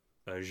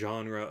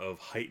genre of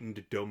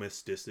heightened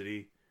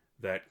domesticity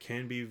that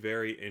can be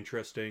very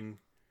interesting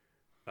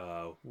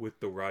with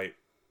the right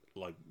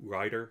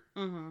writer.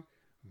 Mm-hmm.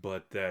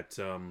 But that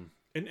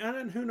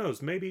and who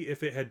knows, maybe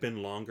if it had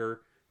been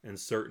longer and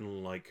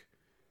certain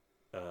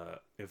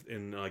if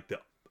in the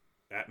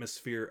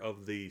atmosphere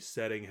of the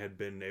setting had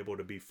been able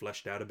to be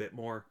fleshed out a bit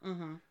more,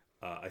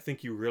 I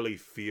think you really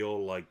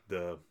feel like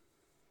the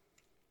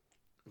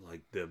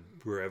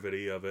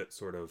brevity of it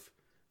sort of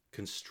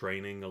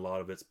constraining a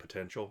lot of its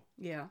potential.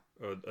 Yeah.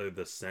 Or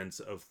the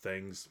sense of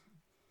things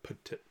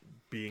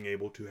being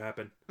able to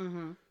happen.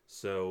 Mm-hmm.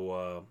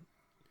 So,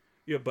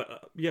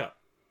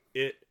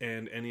 it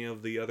and any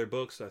of the other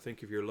books, I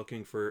think if you're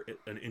looking for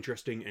an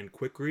interesting and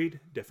quick read,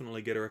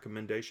 definitely get a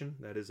recommendation.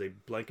 That is a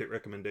blanket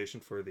recommendation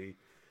for the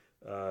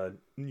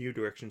New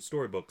Direction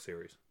Storybook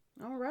series.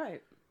 All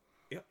right.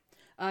 Yep.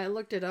 I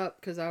looked it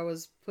up because I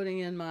was putting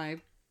in my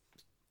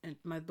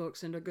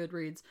books into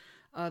Goodreads.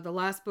 The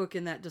last book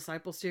in that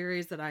Disciple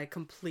series that I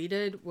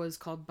completed was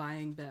called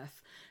Buying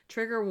Beth.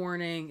 Trigger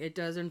warning, it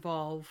does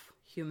involve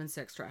human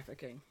sex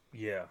trafficking.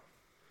 Yeah.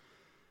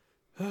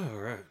 All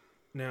right.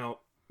 Now,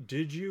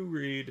 did you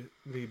read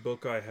the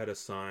book I had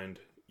assigned?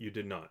 You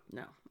did not.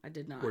 No, I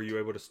did not. Were you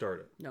able to start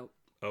it? Nope.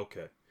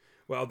 Okay.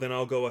 Well, then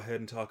I'll go ahead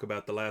and talk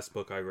about the last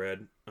book I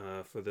read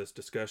for this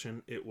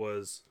discussion. It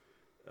was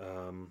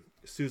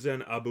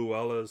Suzanne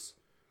Abuala's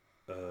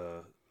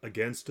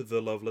Against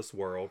the Loveless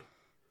World.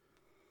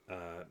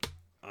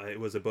 It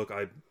was a book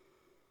I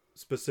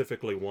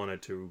specifically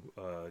wanted to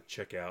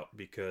check out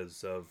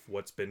because of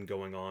what's been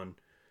going on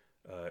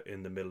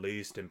in the Middle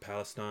East and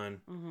Palestine,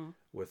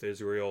 with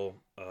Israel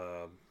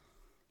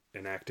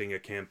enacting a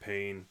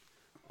campaign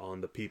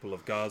on the people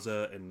of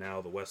Gaza and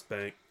now the West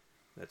Bank.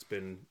 That's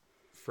been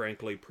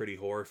frankly pretty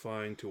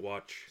horrifying to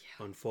watch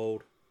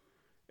unfold.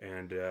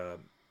 And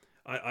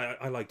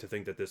I like to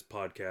think that this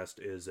podcast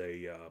is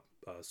a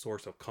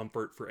source of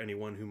comfort for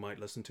anyone who might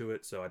listen to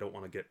it, so I don't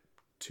want to get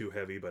too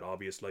heavy, but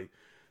obviously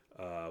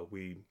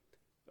we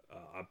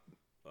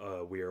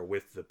are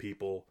with the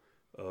people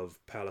of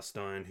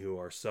Palestine who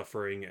are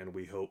suffering, and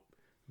we hope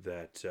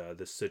that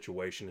this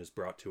situation is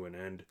brought to an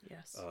end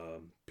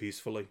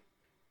peacefully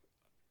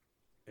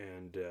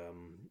and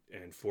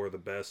for the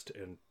best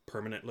and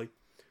permanently.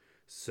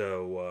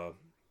 So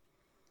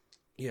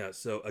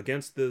so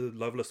Against the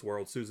Loveless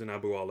World, Susan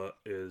Abuala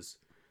is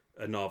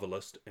a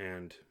novelist,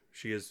 and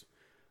she is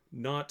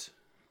not,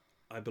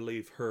 I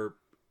believe, her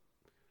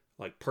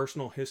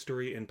personal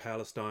history in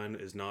Palestine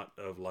is not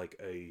of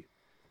a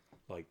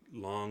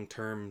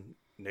long-term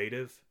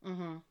native.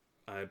 Mm-hmm.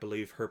 I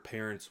believe her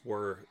parents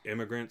were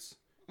immigrants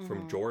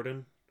from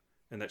Jordan,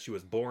 and that she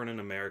was born in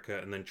America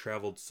and then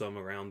traveled some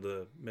around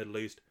the Middle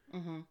East.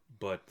 Mm-hmm.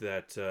 But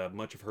that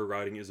much of her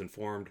writing is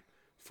informed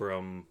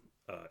from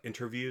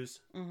interviews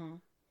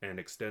and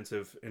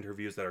extensive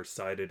interviews that are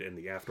cited in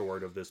the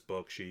afterword of this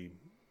book. She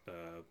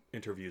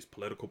interviews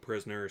political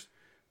prisoners,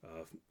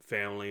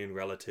 family and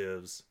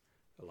relatives,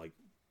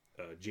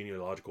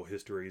 genealogical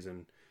histories,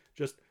 and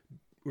just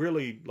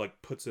really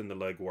puts in the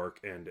legwork,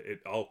 and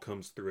it all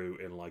comes through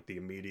in the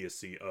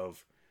immediacy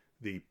of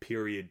the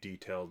period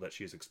detail that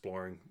she's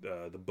exploring.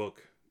 The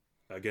book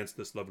Against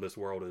This Loveless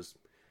World is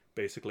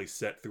basically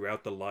set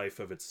throughout the life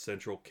of its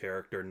central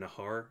character,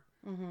 Nahar.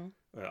 Mm-hmm.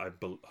 I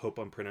hope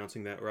I'm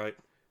pronouncing that right.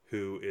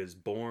 Who is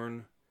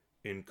born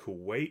in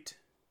Kuwait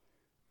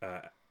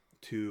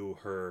to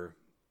her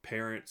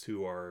parents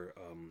who are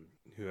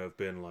who have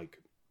been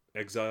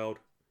exiled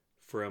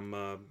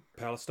from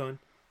Palestine,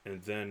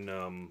 and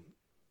then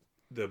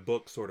the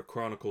book sort of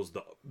chronicles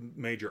the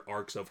major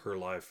arcs of her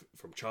life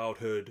from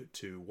childhood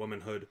to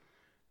womanhood,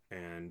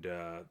 and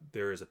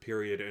there is a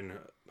period in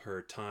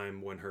her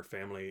time when her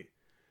family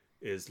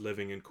is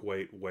living in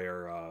Kuwait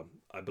where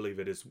I believe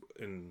it is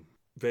in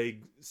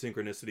vague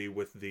synchronicity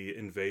with the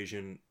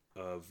invasion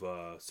of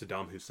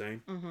Saddam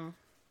Hussein,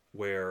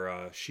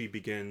 where she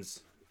begins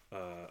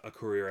a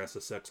career as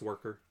a sex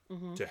worker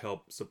to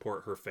help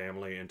support her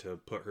family and to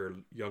put her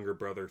younger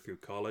brother through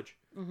college.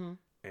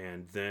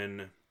 And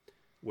then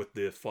with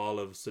the fall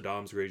of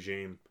Saddam's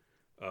regime,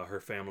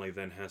 her family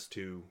then has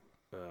to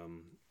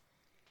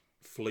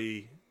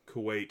flee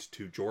Kuwait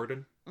to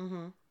Jordan,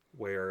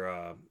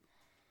 where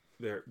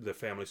the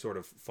family sort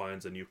of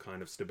finds a new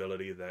kind of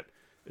stability that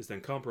is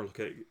then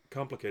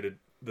complicated.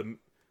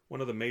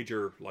 One of the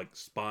major like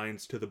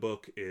spines to the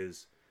book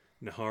is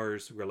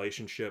Nahar's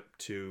relationship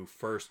to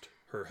first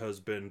her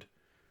husband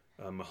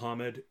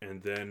Muhammad,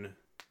 and then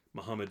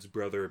Muhammad's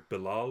brother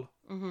Bilal.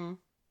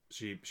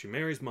 She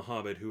marries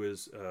Muhammad, who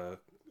is a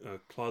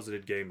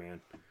closeted gay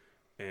man,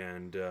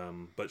 and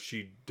but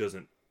she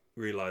doesn't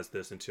realize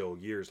this until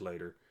years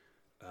later.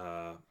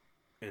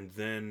 And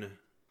then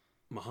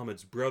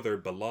Muhammad's brother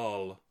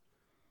Bilal,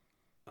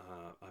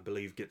 I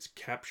believe, gets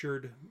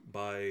captured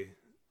by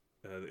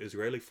the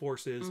Israeli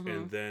forces,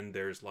 and then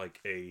there's like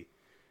a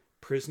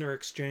prisoner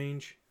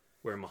exchange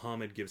where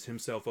Muhammad gives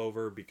himself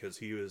over because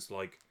he was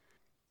like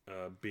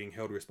being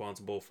held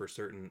responsible for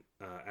certain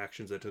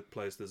actions that took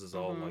place. This is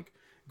all like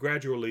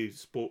gradually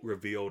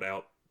revealed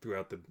out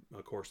throughout the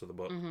course of the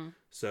book.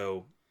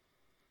 So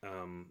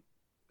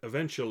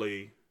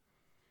eventually,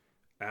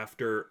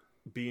 after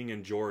being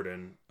in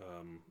Jordan,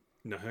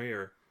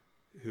 Nahar,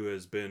 who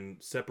has been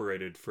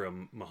separated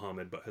from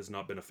Muhammad but has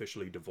not been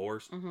officially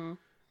divorced,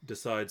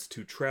 decides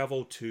to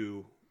travel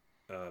to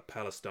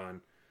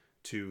Palestine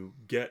to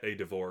get a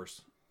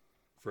divorce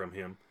from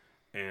him.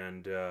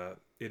 And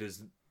it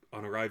is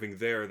on arriving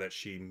there that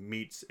she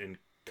meets and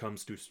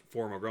comes to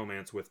form a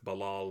romance with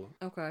Bilal.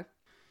 Okay.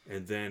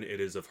 And then it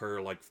is of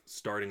her like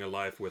starting a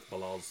life with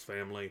Bilal's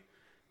family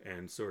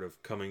and sort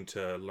of coming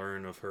to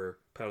learn of her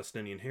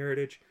Palestinian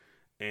heritage.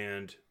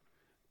 And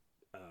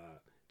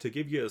to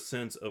give you a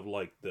sense of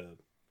like the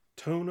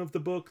tone of the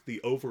book,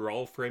 the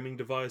overall framing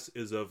device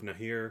is of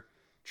Nahar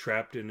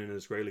trapped in an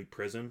Israeli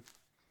prison.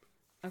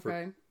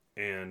 Okay.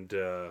 And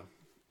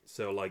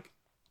so like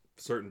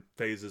certain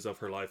phases of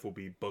her life will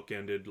be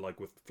bookended, like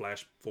with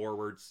flash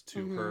forwards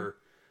to her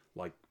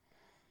like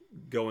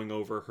going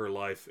over her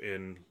life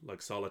in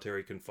like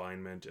solitary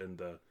confinement and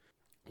the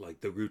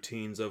like the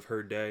routines of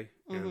her day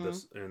and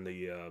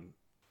the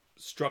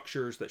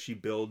structures that she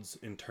builds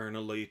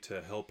internally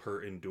to help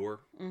her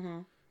endure.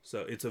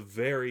 So it's a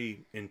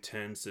very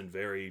intense and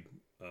very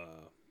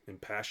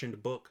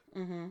impassioned book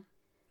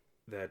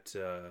that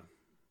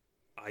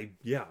I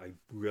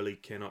really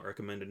cannot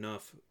recommend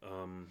enough.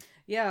 I'm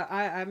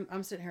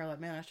sitting here like,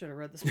 man, I should have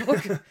read this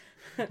book.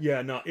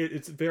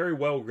 It's very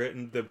well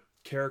written. The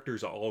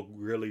characters are all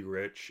really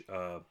rich.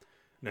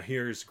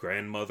 Nahar's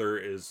grandmother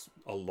is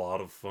a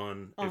lot of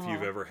fun. If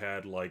you've ever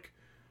had like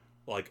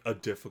a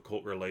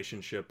difficult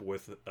relationship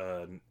with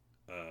an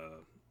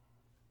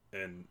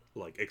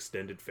like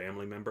extended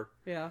family member.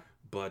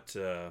 But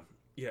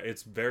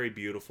it's very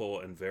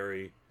beautiful and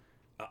very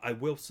I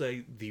will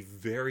say the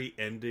very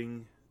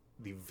ending,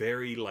 the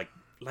very like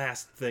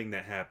last thing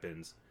that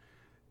happens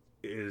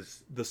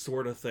is the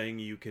sort of thing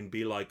you can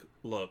be like,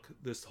 look,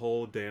 this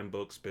whole damn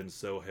book's been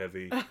so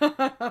heavy.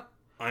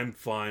 I'm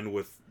fine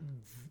with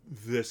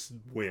this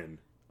win.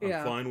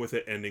 I'm fine with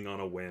it ending on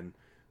a win.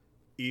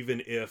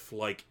 Even if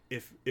like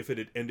if it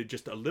had ended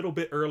just a little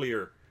bit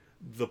earlier,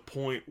 the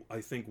point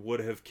I think would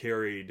have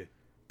carried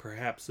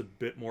perhaps a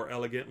bit more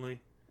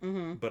elegantly.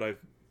 But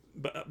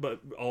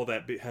all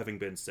that having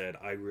been said,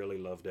 I really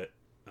loved it.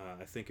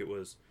 I think it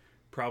was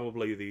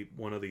probably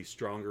one of the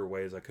stronger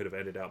ways I could have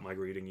ended out my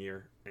reading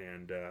year,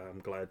 and I'm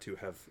glad to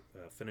have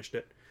finished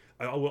it.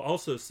 I will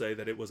also say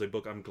that it was a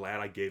book I'm glad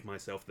I gave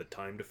myself the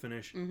time to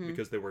finish,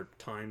 because there were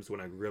times when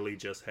I really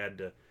just had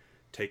to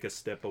take a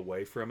step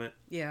away from it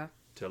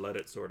to let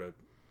it sort of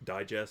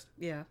digest.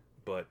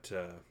 But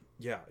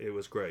it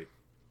was great.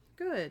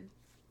 Good.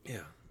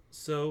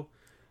 So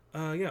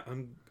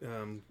I'm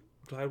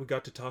glad we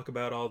got to talk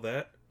about all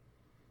that.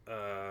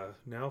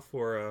 Now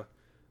for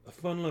a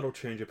fun little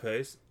change of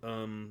pace.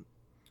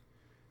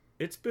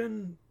 It's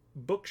been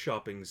book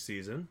shopping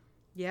season.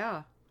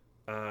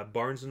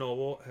 Barnes &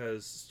 Noble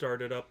has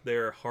started up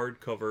their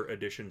hardcover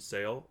edition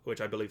sale,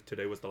 which I believe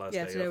today was the last day.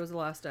 Yeah, today was the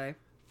last day.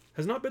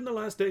 Has not been the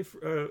last day.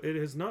 It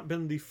has not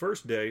been the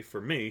first day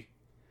for me.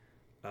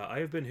 I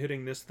have been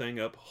hitting this thing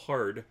up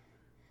hard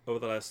over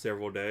the last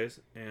several days,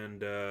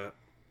 and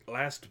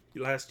last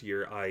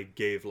year I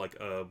gave like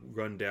a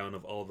rundown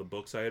of all the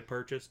books I had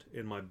purchased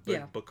in my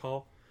big book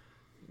haul.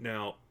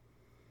 Now,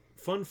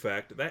 fun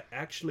fact, that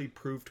actually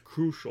proved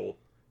crucial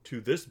to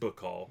this book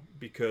haul,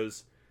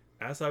 because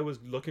as I was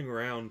looking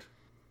around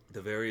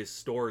the various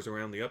stores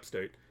around the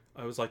upstate,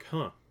 I was like,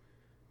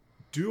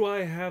 do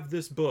I have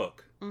this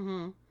book?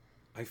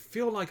 I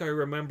feel like I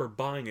remember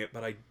buying it,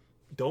 but I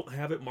don't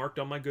have it marked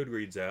on my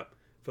Goodreads app.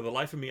 For the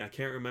life of me, I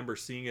can't remember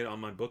seeing it on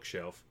my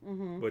bookshelf.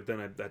 But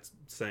then that's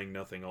saying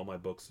nothing. All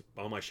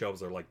my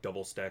shelves are like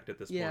double stacked at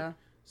this point.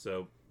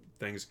 So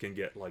things can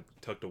get like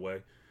tucked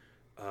away.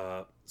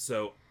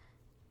 So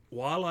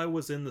while I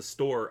was in the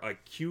store, I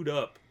queued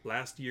up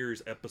last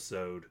year's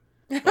episode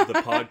of the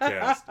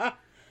podcast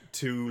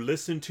to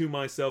listen to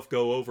myself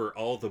go over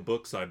all the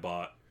books I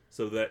bought,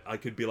 so that I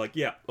could be like,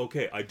 yeah,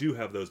 okay, I do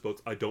have those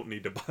books. I don't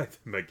need to buy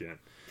them again.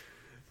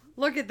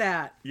 Look at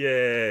that.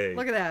 Yay.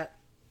 Look at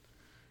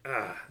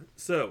that.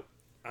 So,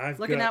 I've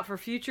Looking got, out for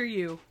future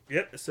you.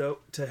 Yep. So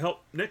to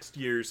help next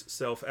year's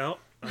self out,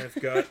 I've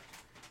got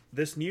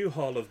this new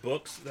haul of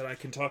books that I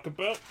can talk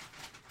about.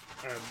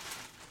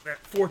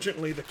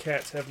 Fortunately, the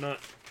cats have not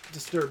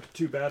disturbed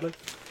too badly.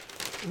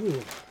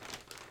 Ooh.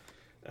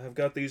 I've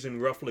got these in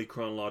roughly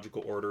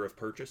chronological order of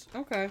purchase.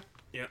 Okay.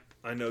 Yeah,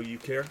 I know you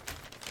care,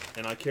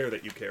 and I care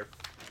that you care.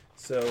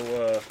 So,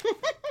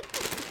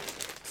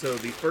 so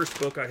the first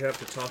book I have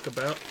to talk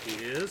about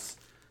is...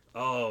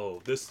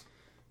 Oh, this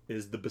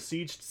is The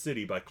Besieged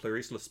City by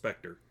Clarice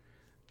Lispector.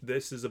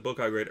 This is a book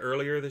I read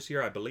earlier this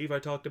year. I believe I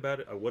talked about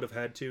it. I would have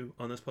had to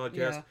on this podcast.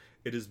 Yeah.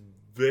 It is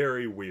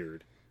very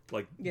weird,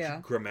 like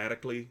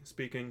grammatically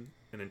speaking,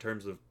 and in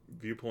terms of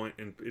viewpoint,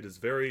 and it is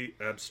very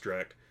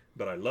abstract,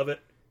 but I love it.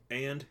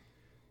 And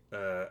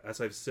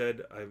as I've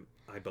said,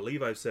 I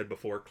believe I've said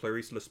before,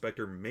 Clarice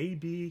Lispector may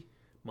be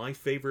my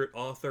favorite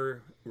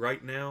author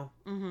right now.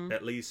 Mm-hmm.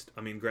 At least,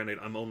 I mean, granted,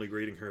 I'm only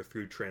reading her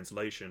through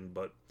translation,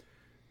 but,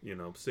 you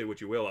know, say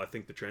what you will, I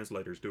think the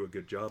translators do a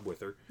good job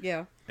with her.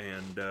 Yeah.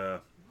 And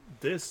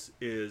this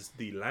is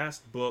the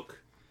last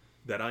book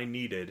that I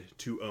needed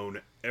to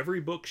own every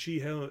book she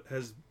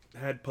has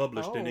had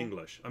published in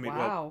English. I mean,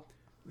 well,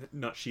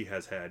 not she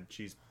has had,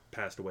 she's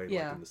passed away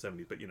like in the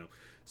 70s, but, you know.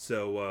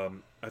 So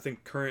I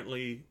think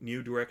currently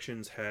New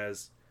Directions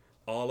has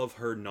all of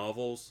her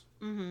novels,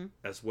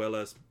 as well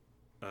as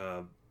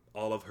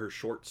all of her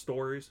short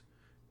stories,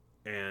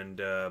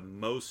 and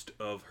most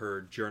of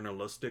her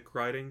journalistic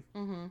writing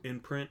in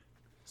print.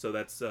 So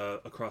that's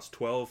across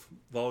 12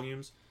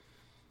 volumes.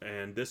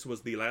 And this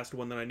was the last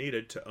one that I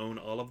needed to own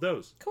all of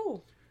those.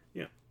 Cool.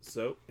 Yeah.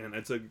 So, and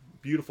it's a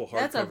beautiful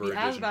hardcover edition.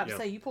 I was about to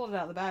say, you pulled it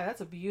out of the bag. That's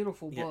a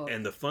beautiful book.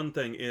 And the fun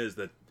thing is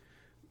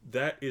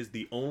that is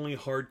the only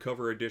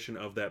hardcover edition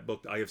of that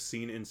book I have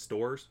seen in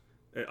stores,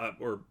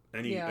 or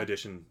any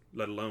edition,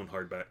 let alone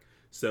hardback.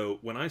 So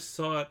when I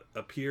saw it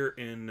appear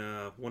in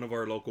one of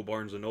our local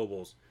Barnes &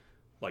 Nobles,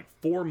 like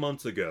 4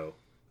 months ago,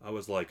 I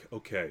was like,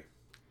 okay,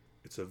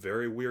 it's a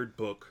very weird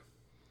book.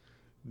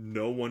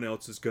 No one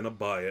else is going to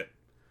buy it.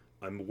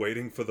 I'm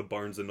waiting for the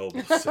Barnes &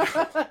 Noble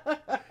sale.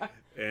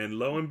 And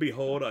lo and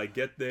behold, I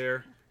get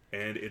there,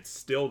 and it's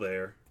still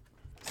there.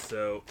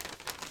 So,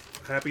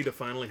 happy to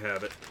finally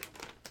have it.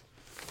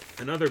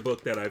 Another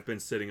book that I've been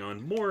sitting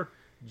on, more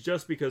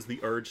just because the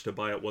urge to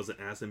buy it wasn't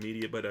as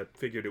immediate, but I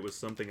figured it was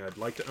something I'd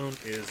like to own,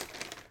 is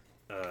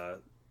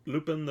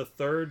Lupin the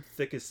Third,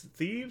 Thick as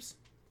Thieves.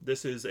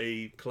 This is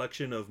a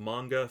collection of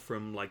manga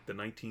from like the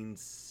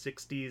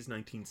 1960s,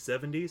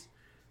 1970s.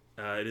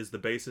 It is the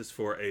basis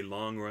for a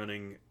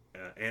long-running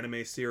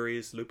anime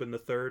series, Lupin the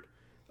Third,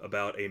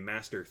 about a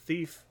master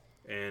thief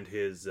and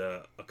his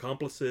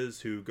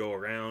accomplices who go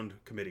around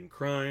committing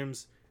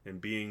crimes and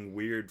being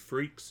weird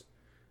freaks.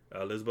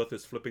 Elizabeth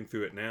is flipping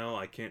through it now.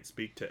 I can't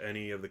speak to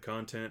any of the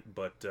content,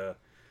 but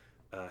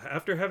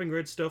after having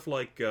read stuff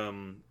like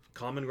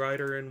Kamen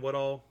Rider and what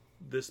all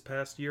this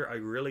past year, I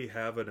really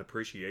have an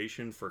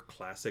appreciation for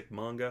classic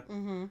manga.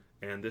 Mm-hmm.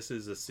 And this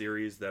is a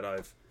series that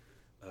I've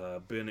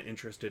been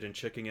interested in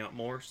checking out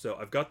more. So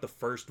I've got the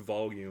first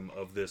volume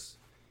of this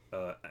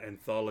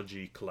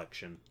anthology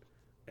collection,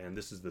 and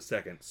this is the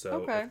second.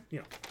 So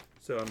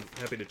so I'm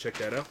happy to check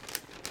that out.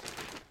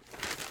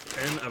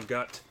 And I've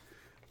got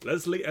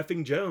Leslie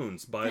effing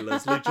Jones by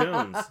Leslie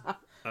Jones.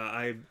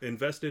 I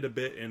invested a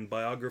bit in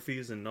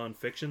biographies and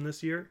nonfiction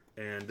this year,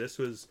 and this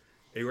was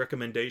a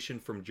recommendation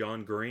from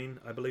John Green,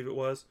 I believe it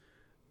was,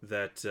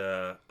 that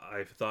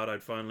I thought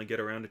I'd finally get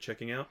around to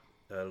checking out.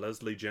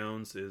 Leslie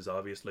Jones is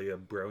obviously a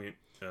brilliant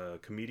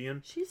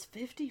comedian. She's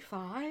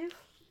 55?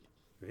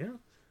 Yeah,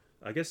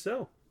 I guess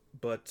so.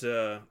 But,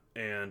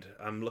 and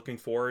I'm looking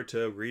forward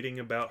to reading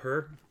about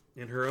her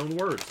in her own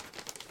words.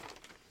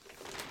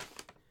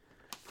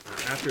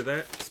 After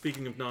that,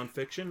 speaking of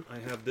nonfiction, I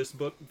have this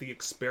book, The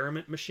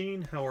Experiment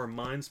Machine, How Our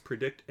Minds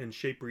Predict and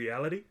Shape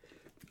Reality.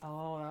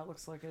 Oh, that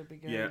looks like it'd be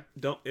good.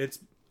 Yeah, it's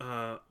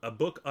a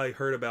book I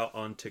heard about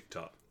on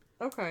TikTok.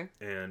 Okay.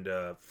 And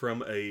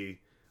from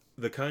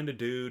the kind of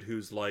dude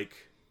who's like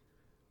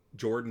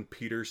Jordan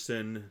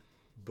Peterson,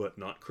 but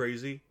not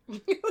crazy.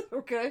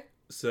 Okay.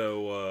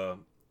 So,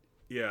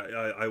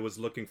 I was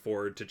looking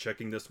forward to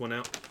checking this one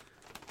out.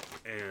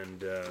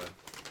 And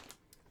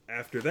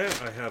after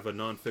that, I have a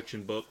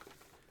nonfiction book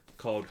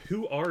called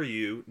Who Are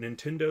You?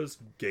 Nintendo's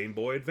Game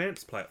Boy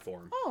Advance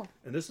platform. Oh.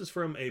 And this is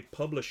from a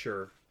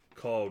publisher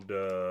called,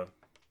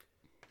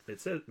 it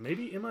says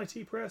maybe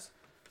MIT Press.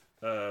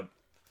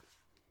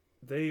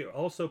 They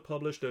also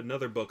published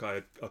another book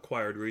I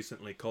acquired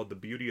recently called The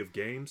Beauty of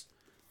Games,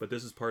 but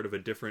this is part of a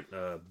different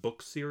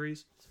book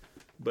series.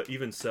 But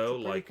even so,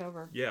 like,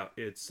 cover. Yeah,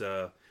 it's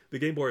the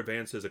Game Boy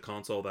Advance is a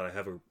console that I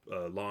have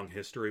a long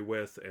history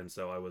with, and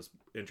so I was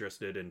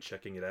interested in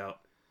checking it out,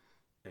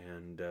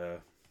 and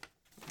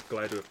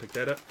glad to have picked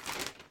that up.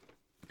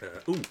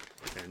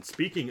 And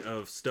speaking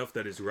of stuff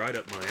that is right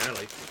up my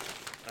alley,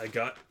 I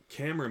got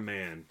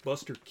Cameraman,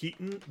 Buster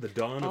Keaton, The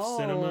Dawn of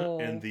Cinema,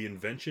 and the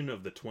Invention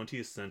of the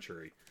 20th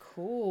Century.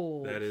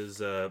 Cool. That is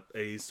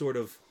a sort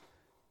of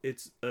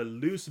it's a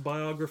loose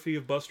biography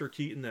of Buster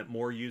Keaton that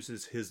more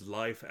uses his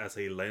life as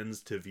a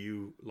lens to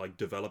view like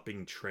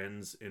developing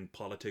trends in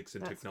politics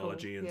and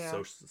technology and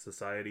social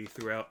society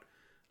throughout,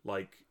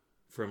 like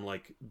from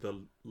like the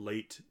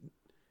late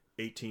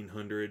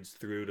 1800s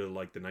through to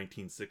like the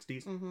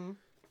 1960s. Mm-hmm.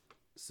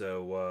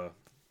 So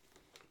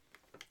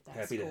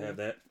happy to have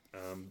that.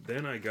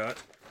 Then I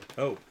got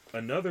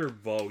another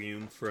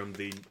volume from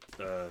the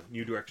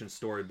New Direction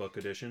Storybook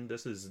Edition.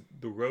 This is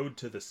The Road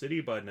to the City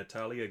by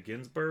Natalia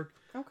Ginzburg.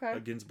 Okay.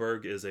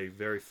 Ginzburg is a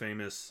very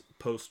famous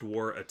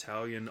post-war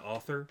Italian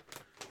author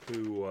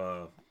who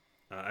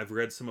I've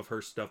read some of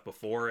her stuff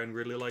before and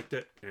really liked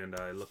it, and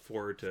I look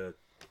forward to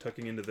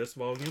tucking into this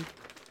volume.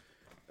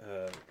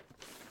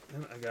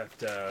 Then I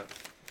got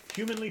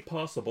Humanly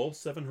Possible,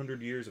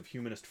 700 Years of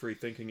Humanist Free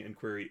Thinking,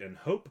 Inquiry, and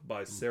Hope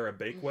by Sarah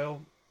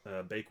Bakewell.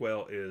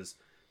 Bakewell is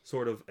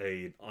sort of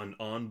an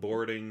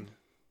onboarding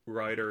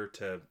writer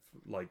to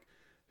like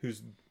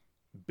whose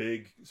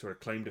big sort of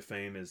claim to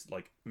fame is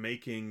like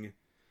making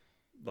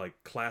like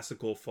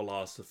classical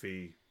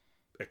philosophy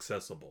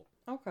accessible.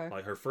 Okay.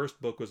 Like her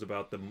first book was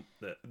about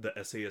the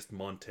essayist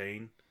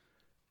Montaigne,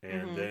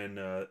 and then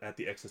at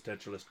the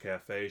Existentialist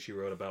Cafe she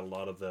wrote about a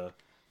lot of the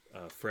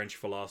French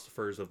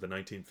philosophers of the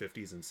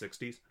 1950s and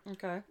 60s.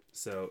 Okay.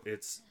 So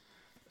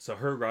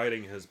her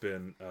writing has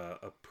been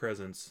a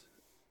presence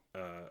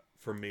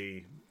for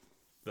me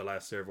the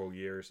last several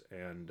years,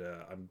 and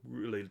I'm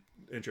really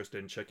interested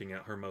in checking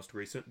out her most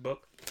recent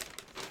book.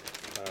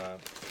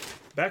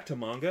 Back to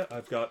manga,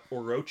 I've got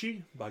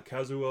Orochi by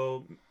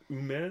Kazuo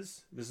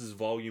Umez. This is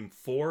volume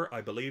 4.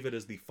 I believe it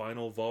is the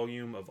final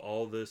volume of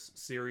all this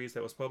series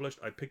that was published.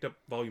 I picked up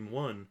volume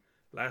 1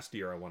 last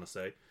year, I want to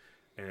say,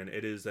 and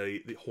it is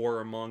the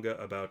horror manga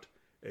about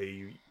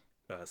a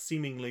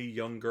seemingly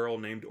young girl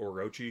named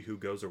Orochi who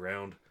goes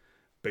around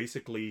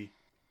basically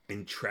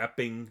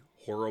entrapping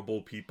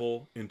horrible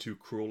people into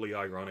cruelly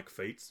ironic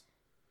fates.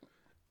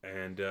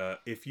 And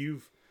if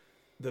you've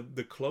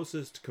the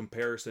closest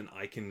comparison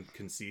I can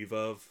conceive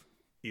of,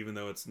 even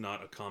though it's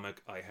not a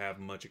comic I have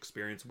much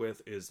experience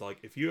with, is like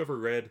if you ever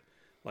read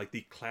like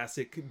the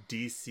classic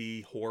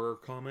DC horror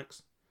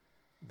comics,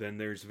 then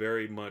there's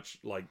very much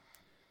like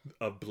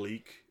a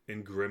bleak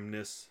and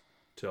grimness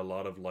to a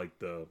lot of like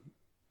the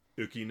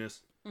ookiness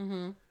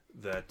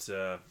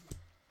that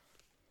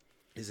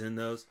is in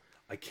those.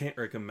 I can't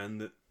recommend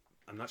that.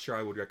 I'm not sure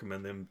I would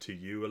recommend them to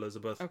you,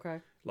 Elizabeth.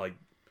 Okay. Like,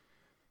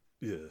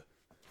 yeah.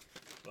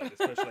 Like,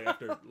 especially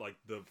after, like,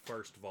 the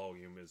first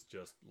volume is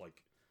just,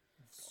 like,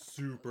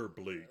 super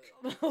bleak.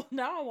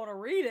 Now I want to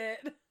read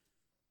it.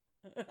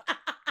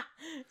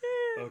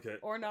 Okay.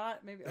 Or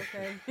not. Maybe.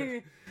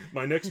 Okay.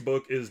 My next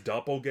book is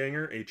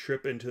Doppelganger, A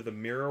Trip into the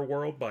Mirror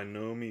World by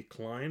Naomi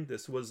Klein.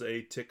 This was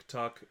a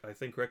TikTok, I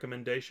think,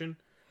 recommendation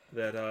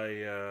that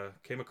I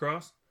came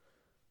across.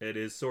 It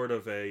is sort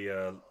of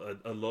a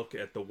look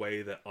at the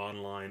way that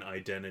online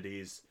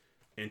identities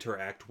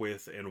interact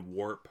with and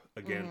warp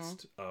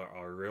against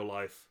our real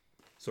life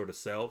sort of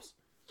selves.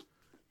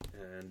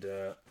 And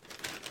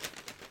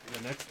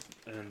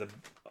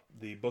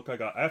the book I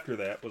got after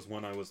that was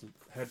one I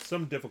had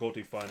some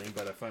difficulty finding,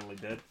 but I finally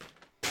did.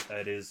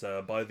 It is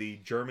by the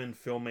German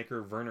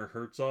filmmaker Werner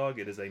Herzog.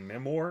 It is a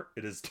memoir.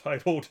 It is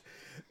titled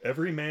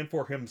 "Every Man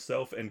for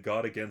Himself and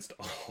God Against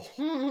All."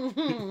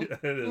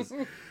 It is.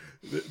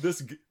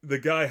 The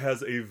guy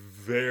has a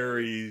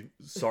very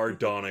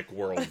sardonic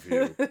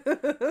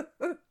worldview,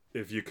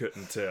 if you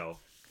couldn't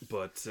tell.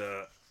 But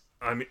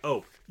I mean,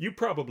 you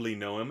probably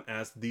know him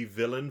as the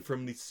villain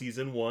from the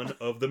season 1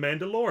 of The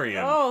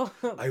Mandalorian. Oh,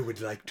 I would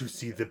like to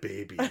see the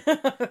baby.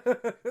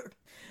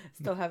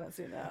 Still haven't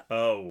seen that.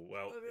 Oh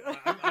well,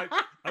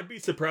 I'd be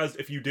surprised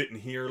if you didn't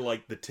hear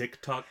like the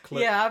TikTok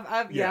clip. Yeah,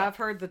 I've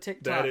heard the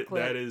TikTok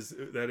clip.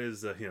 That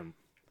is him.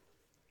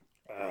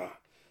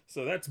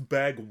 So that's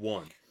bag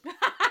 1.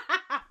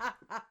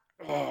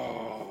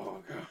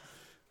 Oh god.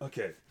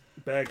 Okay,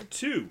 bag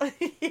 2.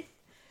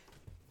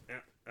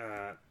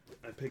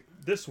 I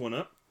picked this one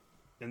up,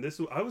 and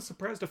I was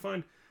surprised to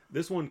find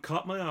this one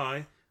caught my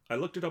eye. I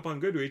looked it up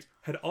on Goodreads,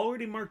 had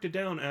already marked it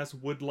down as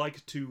would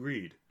like to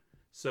read.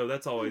 So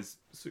that's always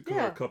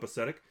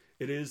copacetic.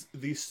 It is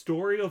The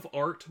Story of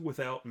Art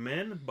Without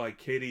Men by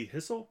Katie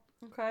Hissel.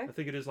 Okay. I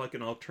think it is like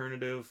an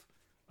alternative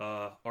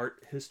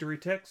art history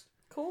text.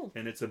 Cool.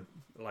 And it's a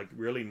like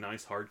really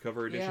nice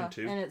hardcover edition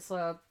too. And it's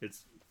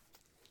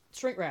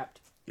shrink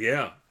wrapped.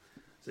 Yeah.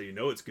 So you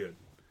know it's good.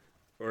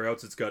 Or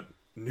else it's got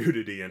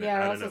nudity in it. Yeah,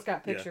 or else it's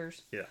got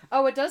pictures. Yeah.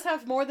 Oh, it does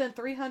have more than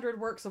 300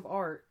 works of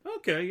art.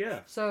 Okay, yeah.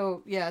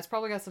 So, yeah, it's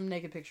probably got some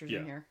naked pictures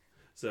in here.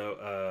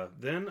 So,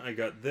 then I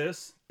got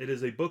this. It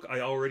is a book I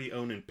already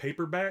own in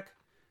paperback,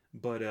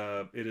 but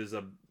it is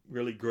a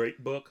really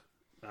great book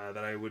that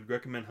I would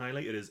recommend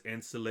highly. It is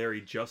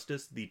Ancillary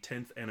Justice, the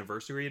 10th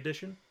Anniversary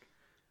Edition.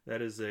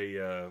 That is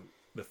the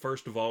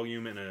first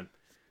volume in a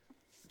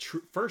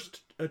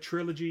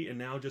trilogy, and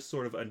now just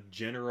sort of a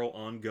general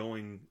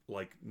ongoing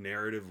like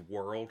narrative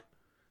world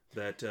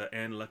that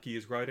Anne Leckie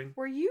is writing.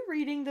 Were you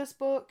reading this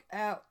book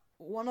at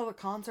one of the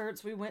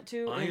concerts we went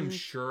to? I am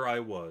sure I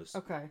was.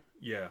 Okay.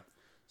 Yeah.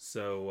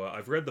 So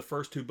I've read the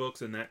first 2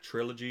 books in that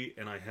trilogy,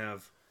 and I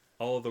have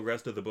all of the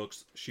rest of the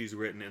books she's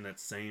written in that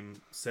same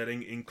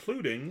setting,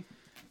 including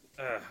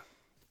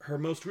her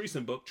most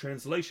recent book,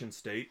 Translation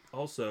State,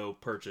 also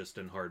purchased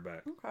in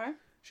hardback. Okay.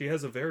 She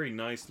has a very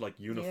nice, like,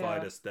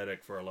 unified Yeah.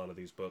 aesthetic for a lot of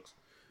these books.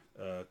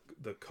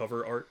 The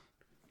cover art.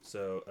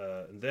 So,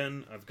 and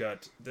then I've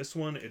got this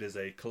one. It is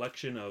a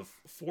collection of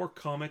 4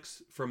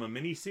 comics from a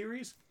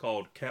mini-series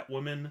called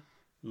Catwoman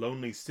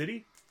Lonely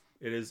City.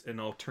 It is an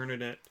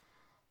alternate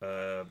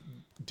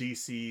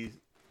DC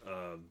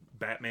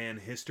Batman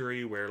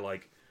history where,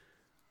 like,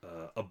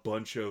 a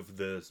bunch of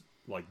the,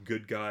 like,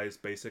 good guys,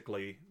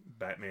 basically,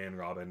 Batman,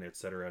 Robin,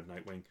 etc.,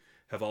 Nightwing,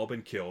 have all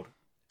been killed.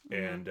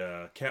 And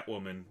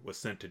Catwoman was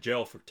sent to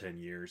jail for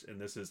 10 years,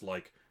 and this is,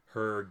 like,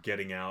 her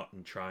getting out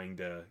and trying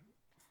to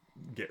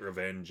get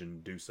revenge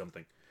and do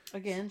something.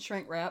 Again,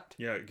 shrink wrapped.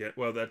 Yeah,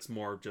 well, that's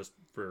more just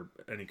for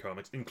any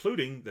comics,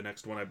 including the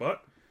next one I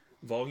bought,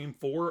 Volume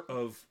 4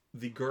 of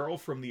The Girl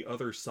from the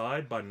Other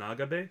Side by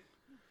Nagabe.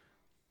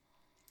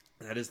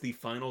 That is the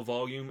final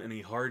volume in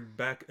a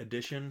hardback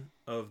edition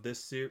of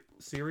this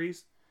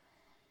series.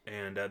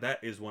 And that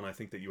is one I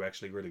think that you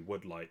actually really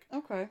would like.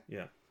 Okay.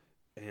 Yeah.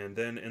 And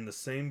then in the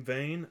same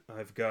vein,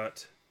 I've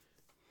got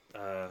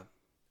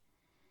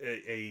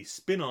a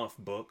spin-off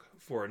book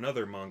for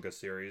another manga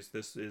series.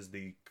 This is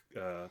the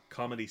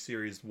comedy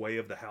series Way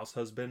of the House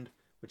Husband,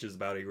 which is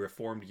about a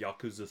reformed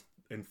Yakuza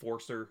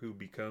enforcer who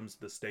becomes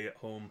the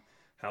stay-at-home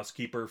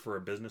housekeeper for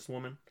a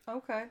businesswoman.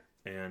 Okay.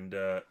 And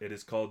it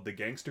is called The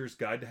Gangster's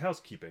Guide to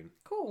Housekeeping.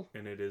 Cool.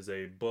 And it is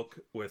a book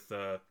with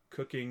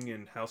cooking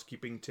and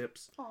housekeeping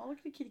tips. Oh, look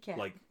at the kitty cat.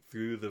 Like,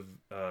 through the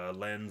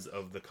lens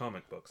of the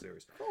comic book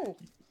series. Cool.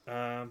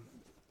 Alright.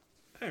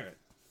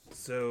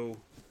 So,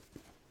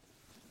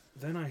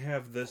 then I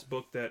have this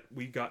book that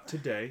we got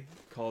today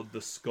called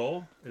The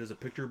Skull. It is a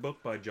picture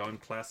book by John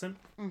Klassen.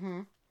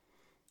 Mm-hmm.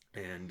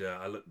 And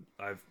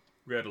I've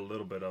read a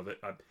little bit of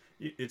it.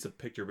 It's a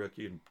picture book.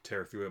 You can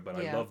tear through it, but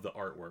I love the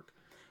artwork.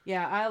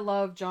 Yeah, I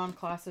love John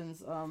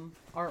Klassen's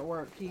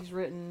artwork. He's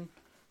written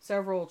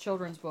several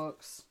children's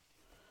books.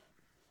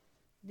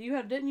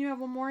 Didn't you have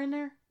one more in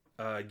there?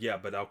 Yeah,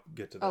 but I'll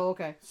get to that. Oh,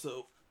 okay.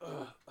 So,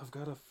 I've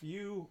got a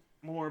few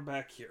more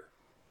back here.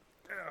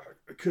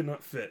 I could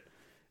not fit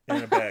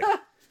in a bag.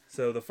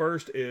 So the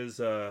first is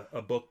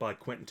a book by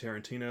Quentin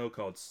Tarantino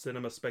called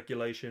Cinema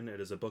Speculation. It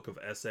is a book of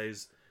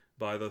essays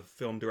by the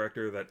film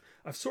director that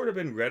I've sort of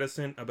been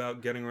reticent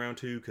about getting around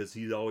to because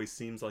he always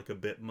seems like a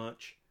bit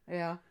much.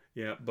 Yeah.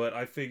 Yeah, but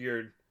I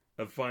figured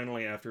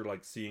finally after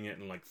like seeing it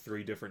in like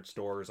 3 different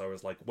stores, I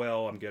was like,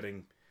 well, I'm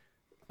getting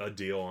a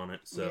deal on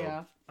it. So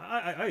yeah.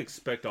 I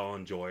expect I'll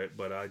enjoy it,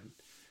 but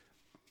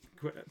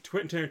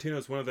Quentin Tarantino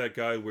is one of that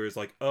guy where it's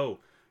like, oh,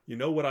 you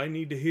know what I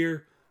need to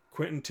hear?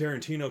 Quentin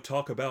Tarantino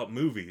talk about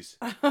movies.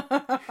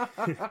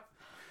 Then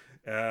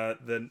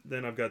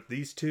I've got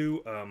these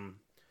 2.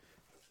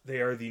 They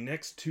are the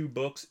next 2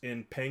 books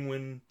in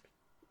Penguin's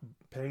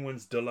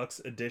deluxe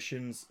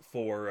editions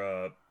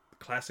for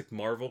classic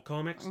Marvel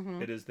comics.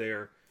 Mm-hmm. It is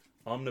their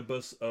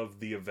omnibus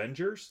of the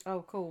Avengers.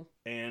 Oh, cool.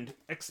 And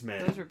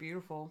X-Men. Those are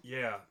beautiful.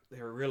 Yeah,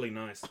 they're really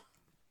nice.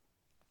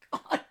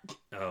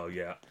 Oh,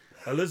 yeah.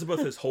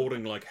 Elizabeth is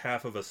holding like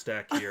half of a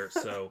stack here,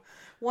 so...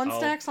 One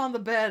stack's on the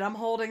bed. I'm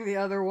holding the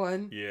other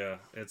one. Yeah,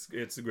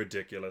 it's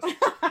ridiculous.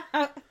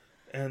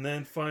 And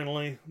then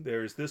finally,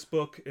 there's this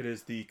book. It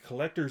is the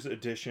collector's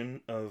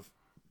edition of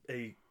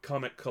a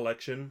comic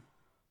collection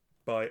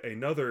by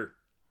another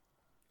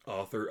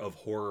author of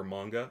horror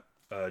manga,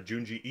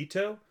 Junji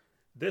Ito.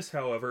 This,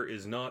 however,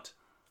 is not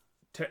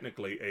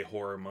technically a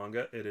horror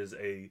manga. It is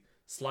a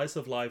slice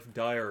of life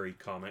diary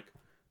comic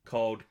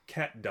called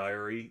Cat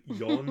Diary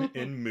Yon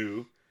and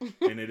Mu,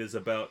 and it is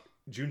about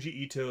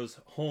Junji Ito's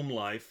home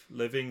life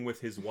living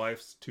with his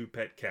wife's 2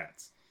 pet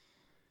cats.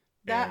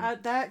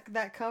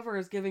 That cover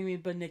is giving me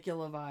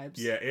Bunnicula vibes.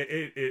 Yeah,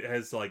 it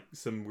has like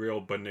some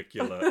real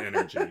Bunnicula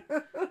energy,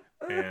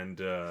 and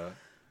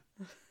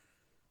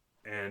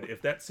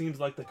if that seems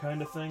like the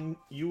kind of thing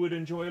you would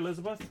enjoy,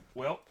 Elizabeth,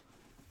 well,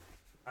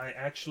 I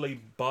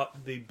actually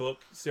bought the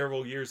book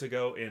several years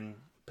ago in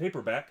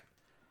paperback,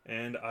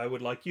 and I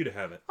would like you to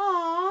have it.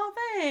 Aw,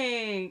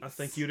 thanks. I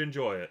think you'd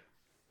enjoy it.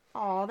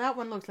 Aw, that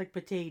one looks like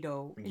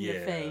potato in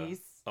your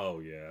face. Oh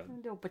yeah.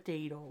 No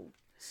potato.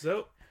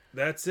 So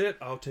that's it.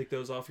 I'll take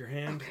those off your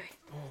hand. Okay.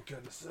 Oh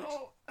goodness.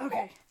 Oh,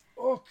 okay.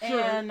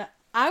 Okay. And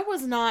I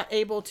was not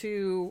able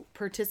to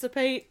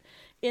participate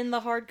in the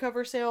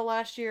hardcover sale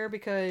last year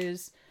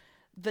because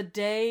the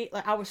day,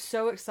 like, I was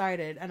so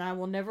excited, and I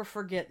will never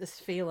forget this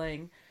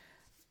feeling.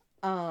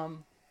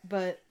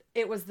 But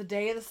it was the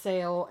day of the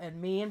sale,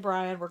 and me and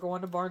Brian were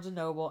going to Barnes &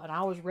 Noble, and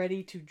I was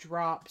ready to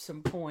drop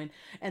some coin.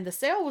 And the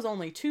sale was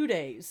only 2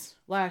 days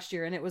last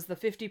year, and it was the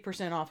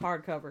 50% off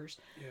hardcovers.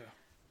 Yeah.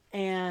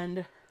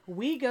 And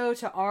we go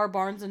to our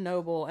Barnes &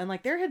 Noble, and,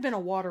 like, there had been a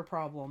water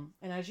problem.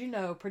 And as you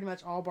know, pretty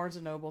much all Barnes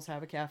 & Nobles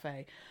have a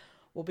cafe.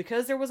 Well,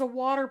 because there was a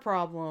water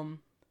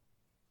problem,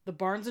 the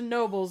Barnes &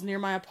 Nobles near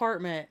my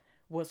apartment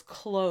was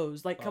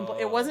closed. Like,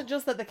 it wasn't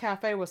just that the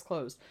cafe was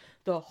closed.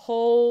 The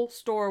whole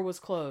store was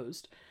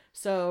closed.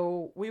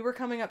 So we were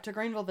coming up to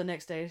Greenville the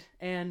next day,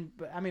 and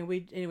I mean, we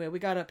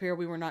got up here.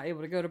 We were not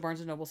able to go to Barnes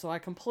and Noble, so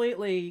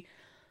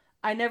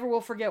I never will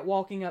forget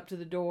walking up to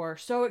the door,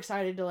 so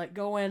excited to like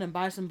go in and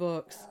buy some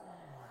books.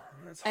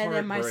 That's and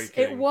then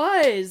heartbreaking.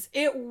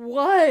 It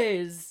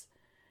was.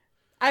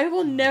 I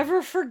will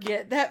never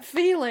forget that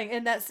feeling,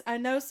 and I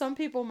know some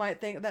people might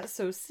think that's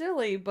so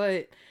silly,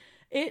 but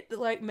it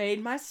like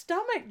made my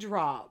stomach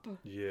drop.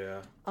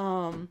 Yeah.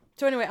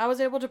 So anyway, I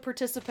was able to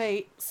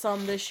participate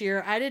some this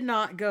year. I did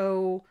not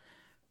go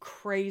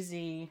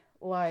crazy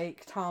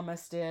like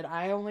Thomas did.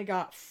 I only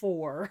got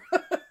 4.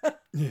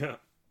 Yeah.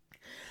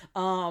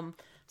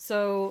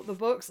 So the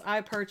books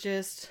I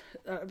purchased,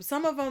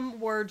 some of them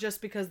were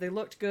just because they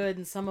looked good,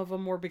 and some of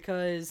them were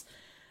because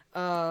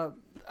I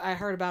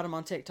heard about them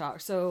on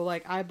TikTok. So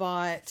like I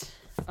got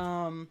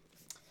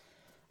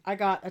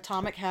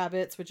Atomic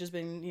Habits, which has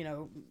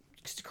been,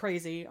 just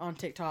crazy on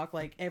TikTok.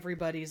 Like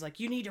everybody's like,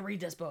 you need to read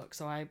this book.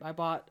 So I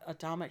bought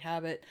Atomic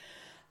Habits.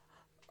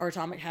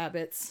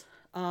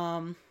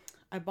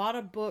 I bought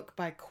a book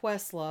by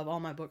Questlove. All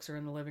my books are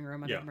in the living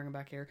room. I didn't bring them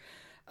back here.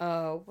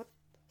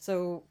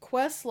 So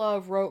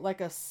Questlove wrote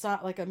like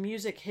a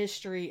music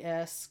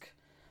history-esque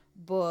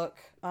book,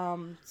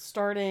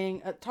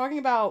 starting talking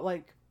about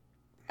like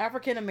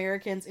African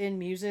Americans in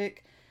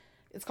music.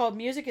 It's called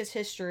Music is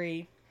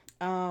History,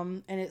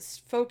 and it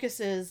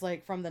focuses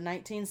like from the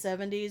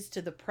 1970s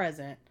to the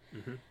present.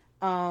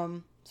 Mm-hmm.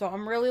 So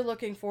I'm really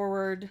looking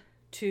forward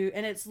to,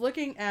 and it's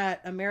looking at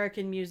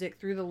American music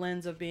through the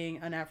lens of being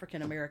an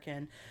African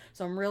American.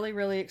 So I'm really,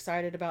 really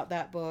excited about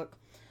that book.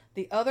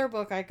 The other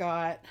book I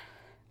got,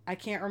 I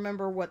can't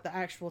remember what the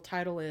actual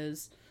title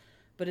is,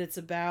 but it's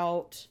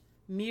about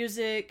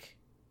music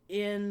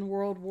in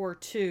World War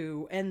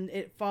II, and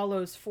it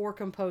follows 4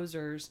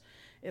 composers.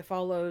 It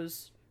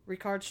follows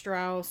Richard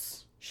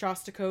Strauss,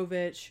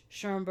 Shostakovich,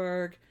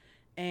 Schoenberg,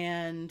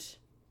 and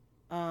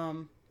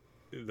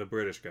the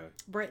British guy.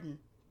 Britten.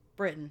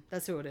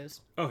 That's who it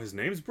is. Oh, his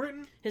name's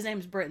Britten? His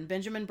name's Britten.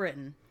 Benjamin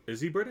Britten.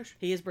 Is he British?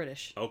 He is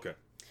British. Okay.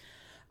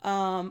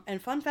 And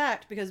fun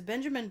fact, because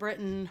Benjamin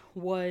Britten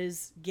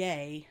was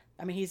gay.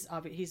 I mean, he's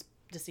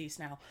deceased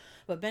now,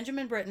 but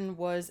Benjamin Britten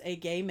was a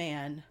gay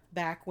man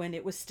back when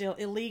it was still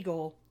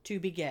illegal to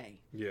be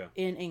gay. Yeah.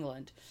 In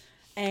England.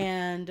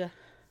 And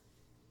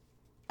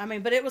I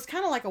mean, but it was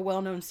kind of like a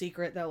well-known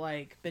secret that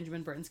like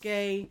Benjamin Britten's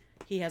gay.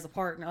 He has a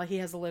partner, like he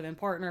has a live-in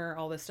partner,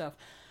 all this stuff.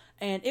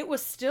 And it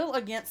was still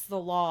against the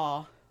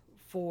law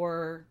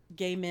for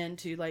gay men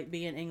to like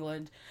be in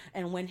England.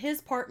 And when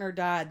his partner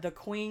died, the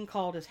Queen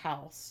called his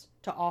house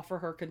to offer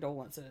her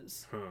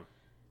condolences. Huh.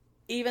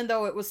 Even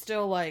though it was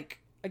still like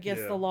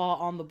against the law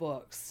on the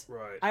books.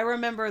 Right. I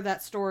remember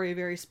that story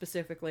very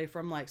specifically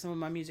from like some of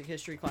my music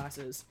history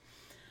classes.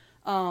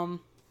 And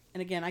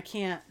again, I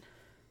can't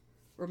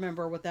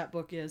remember what that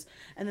book is.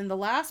 And then the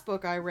last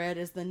book I read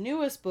is the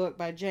newest book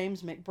by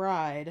James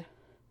McBride,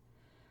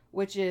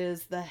 which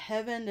is The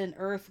Heaven and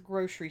Earth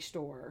Grocery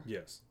Store.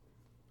 Yes.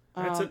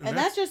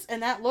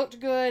 That looked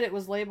good. It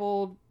was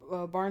labeled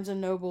Barnes and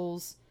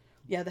Noble's,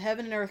 the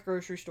Heaven and Earth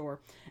Grocery Store,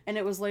 and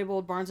it was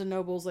labeled Barnes and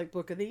Noble's like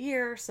Book of the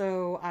Year.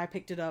 So I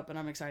picked it up and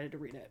I'm excited to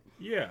read it.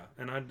 Yeah,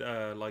 and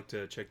I'd like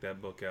to check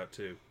that book out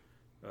too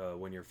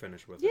when you're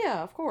finished with it.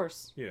 Yeah, of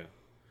course. Yeah.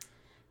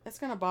 That's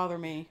gonna bother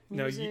me.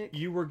 Music. Now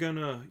you were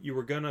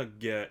gonna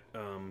get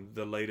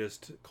the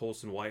latest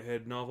Colson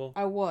Whitehead novel.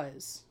 I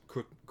was.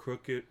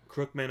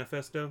 Crook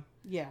Manifesto.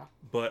 Yeah.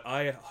 But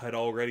I had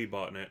already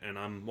bought it, and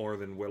I'm more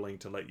than willing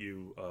to let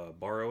you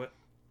borrow it.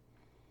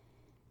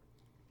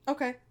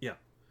 Okay. Yeah.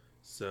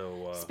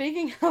 So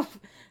speaking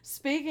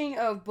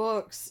of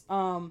books,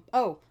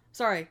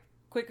 sorry.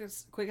 Quick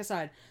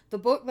aside. The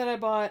book that I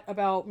bought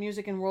about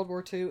music in World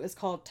War II is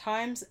called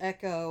Time's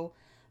Echo: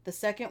 The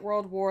Second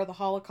World War, the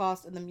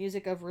Holocaust, and the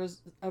Music of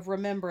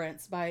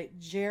Remembrance by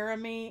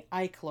Jeremy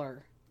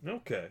Eichler.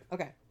 Okay.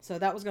 So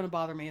that was going to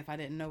bother me if I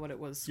didn't know what it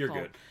was You're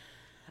called.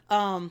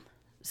 Good.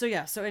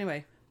 So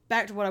anyway,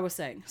 back to what I was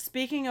saying.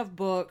 Speaking of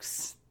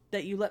books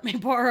that you let me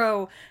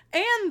borrow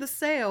and the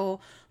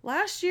sale,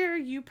 last year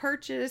you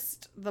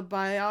purchased the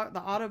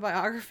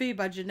autobiography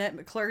by Jeanette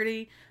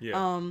McClurdy.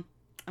 Yeah.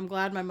 I'm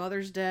glad my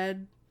mother's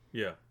dead.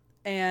 Yeah.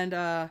 And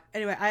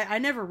anyway, I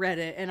never read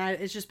it, and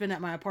it's just been at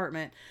my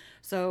apartment.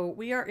 So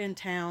we are in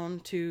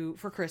town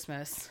for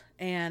Christmas,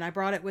 and I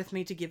brought it with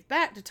me to give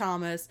back to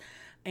Thomas,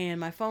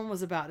 and my phone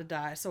was about to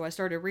die, so I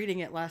started reading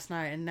it last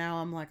night, and now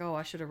I'm like, oh,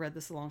 I should have read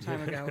this a long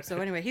time ago. So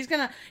anyway, he's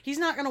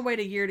not gonna wait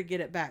a year to get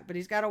it back, but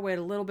he's got to wait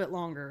a little bit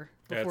longer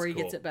before he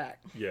gets it back.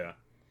 Yeah.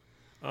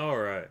 All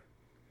right.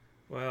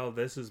 Well,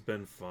 this has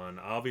been fun.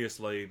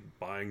 Obviously,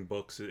 buying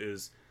books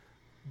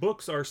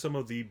are some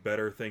of the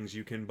better things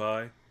you can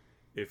buy,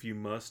 if you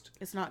must.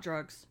 It's not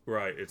drugs.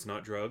 Right, it's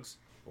not drugs.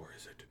 Or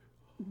is it?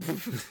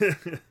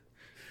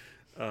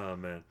 Oh,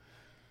 man.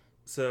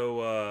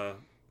 So,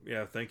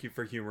 thank you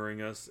for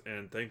humoring us,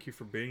 and thank you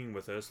for being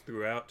with us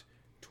throughout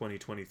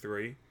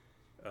 2023.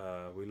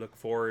 We look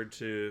forward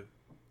to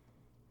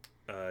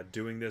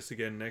doing this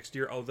again next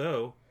year,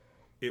 although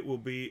it will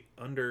be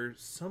under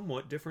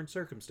somewhat different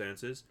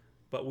circumstances,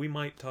 but we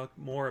might talk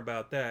more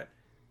about that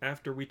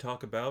after we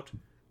talk about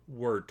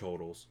word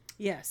totals.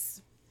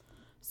 Yes.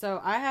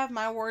 So I have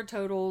my word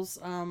totals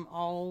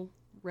all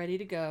ready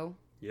to go.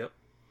 Yep.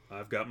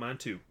 I've got mine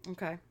too.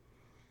 Okay.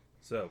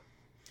 So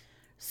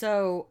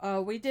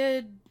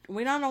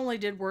we not only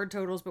did word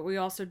totals, but we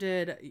also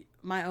did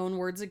my own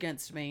words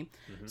against me.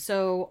 Mm-hmm.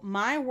 So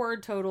my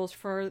word totals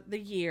for the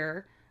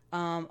year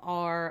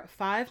are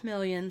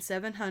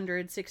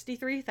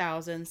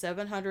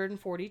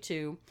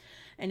 5,763,742.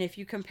 And if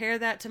you compare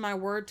that to my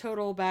word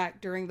total back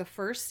during the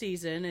first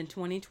season in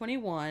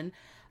 2021,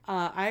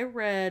 I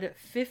read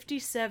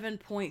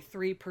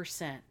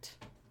 57.3%.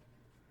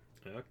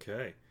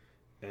 Okay.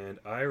 And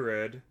I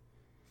read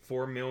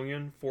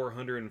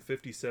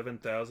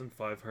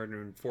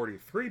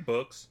 4,457,543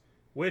 books,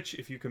 which,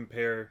 if you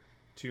compare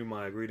to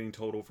my reading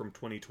total from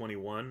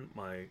 2021,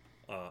 my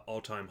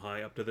all-time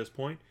high up to this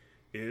point,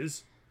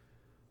 is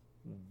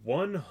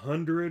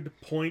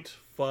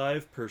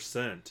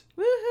 100.5%.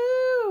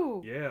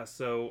 Woohoo! Yeah,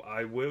 so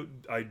I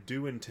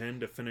do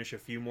intend to finish a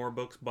few more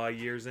books by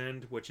year's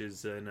end, which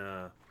is in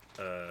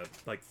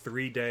like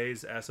 3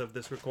 days as of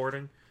this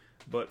recording.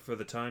 But for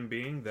the time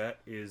being, that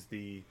is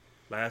the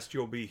last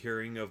you'll be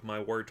hearing of my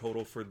word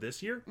total for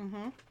this year.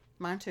 Mm-hmm.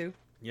 Mine too.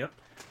 Yep.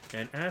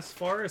 And as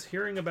far as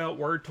hearing about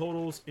word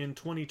totals in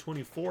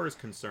 2024 is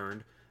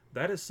concerned,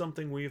 that is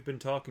something we have been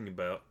talking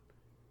about.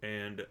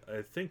 And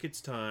I think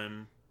it's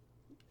time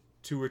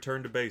to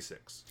return to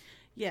basics.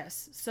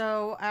 Yes.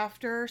 So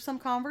after some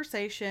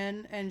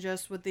conversation and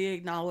just with the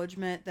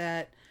acknowledgement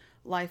that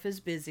life is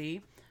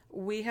busy,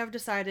 we have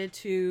decided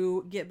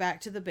to get back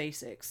to the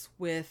basics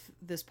with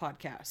this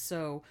podcast.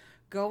 So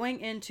going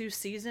into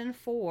season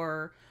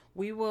 4,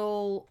 we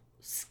will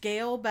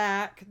scale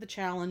back the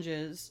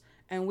challenges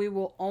and we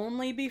will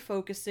only be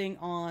focusing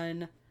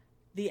on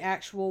the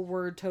actual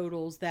word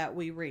totals that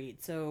we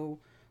read. So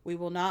we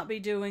will not be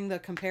doing the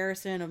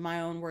comparison of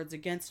my own words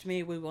against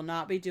me. We will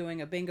not be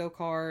doing a bingo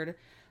card.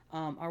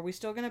 Are we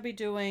still going to be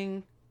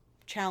doing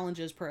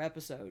challenges per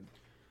episode?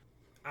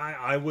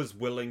 I was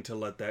willing to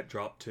let that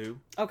drop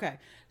too. Okay.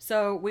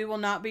 So we will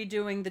not be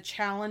doing the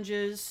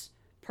challenges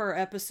per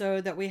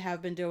episode that we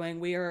have been doing.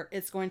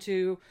 It's going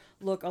to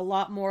look a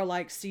lot more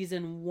like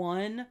season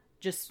 1,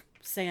 just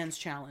sans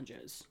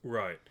challenges.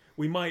 Right.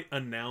 We might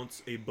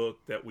announce a book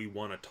that we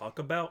want to talk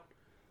about,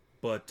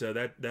 but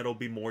that'll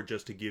be more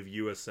just to give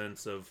you a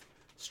sense of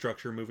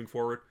structure moving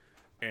forward.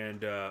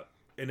 And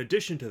in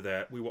addition to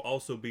that, we will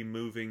also be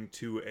moving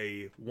to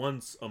a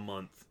once a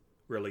month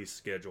release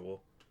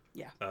schedule.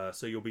 Yeah.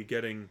 So you'll be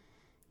getting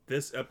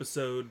this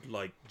episode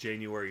like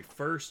January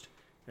 1st,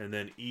 and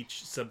then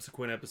each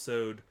subsequent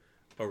episode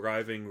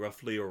arriving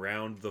roughly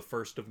around the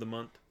 1st of the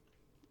month.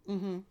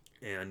 Mm-hmm.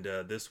 And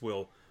this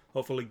will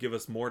hopefully give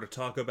us more to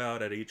talk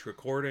about at each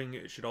recording.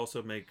 It should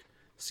also make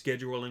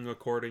scheduling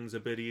recordings a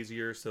bit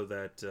easier so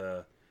that,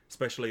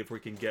 especially if we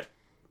can get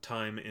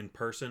time in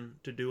person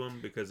to do them,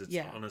 because it's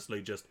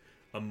honestly just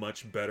a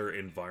much better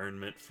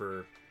environment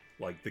for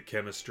like the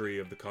chemistry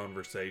of the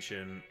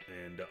conversation,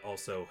 and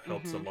also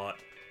helps a lot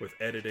with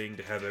editing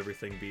to have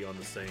everything be on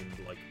the same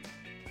like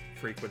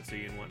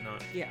frequency and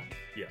whatnot. Yeah.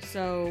 Yeah.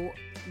 So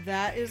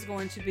that is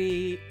going to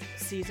be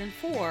season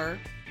 4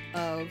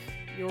 of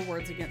Your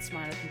Words Against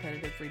Mine, a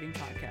competitive reading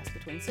podcast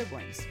between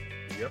siblings.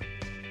 Yep.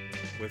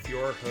 With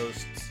your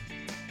hosts,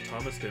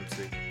 Thomas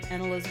Dempsey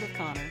and Elizabeth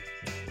Connor.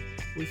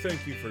 We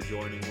thank you for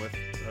joining with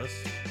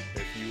us.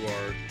 If you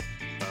are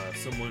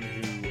someone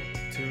who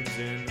tunes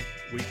in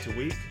week to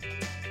week,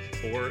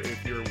 or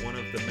if you're one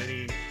of the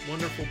many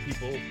wonderful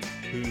people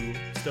who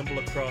stumble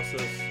across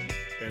us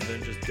and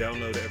then just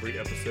download every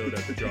episode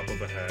at the drop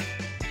of a hat,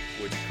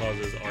 which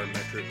causes our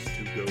metrics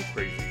to go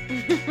crazy.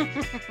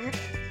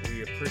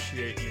 We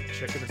appreciate you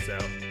checking us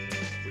out.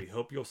 We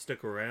hope you'll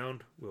stick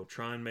around. We'll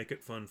try and make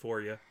it fun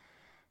for you.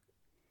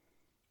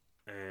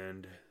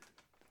 And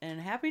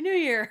Happy New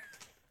Year.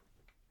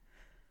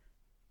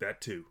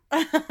 That too.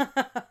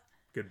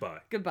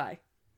 Goodbye. Goodbye.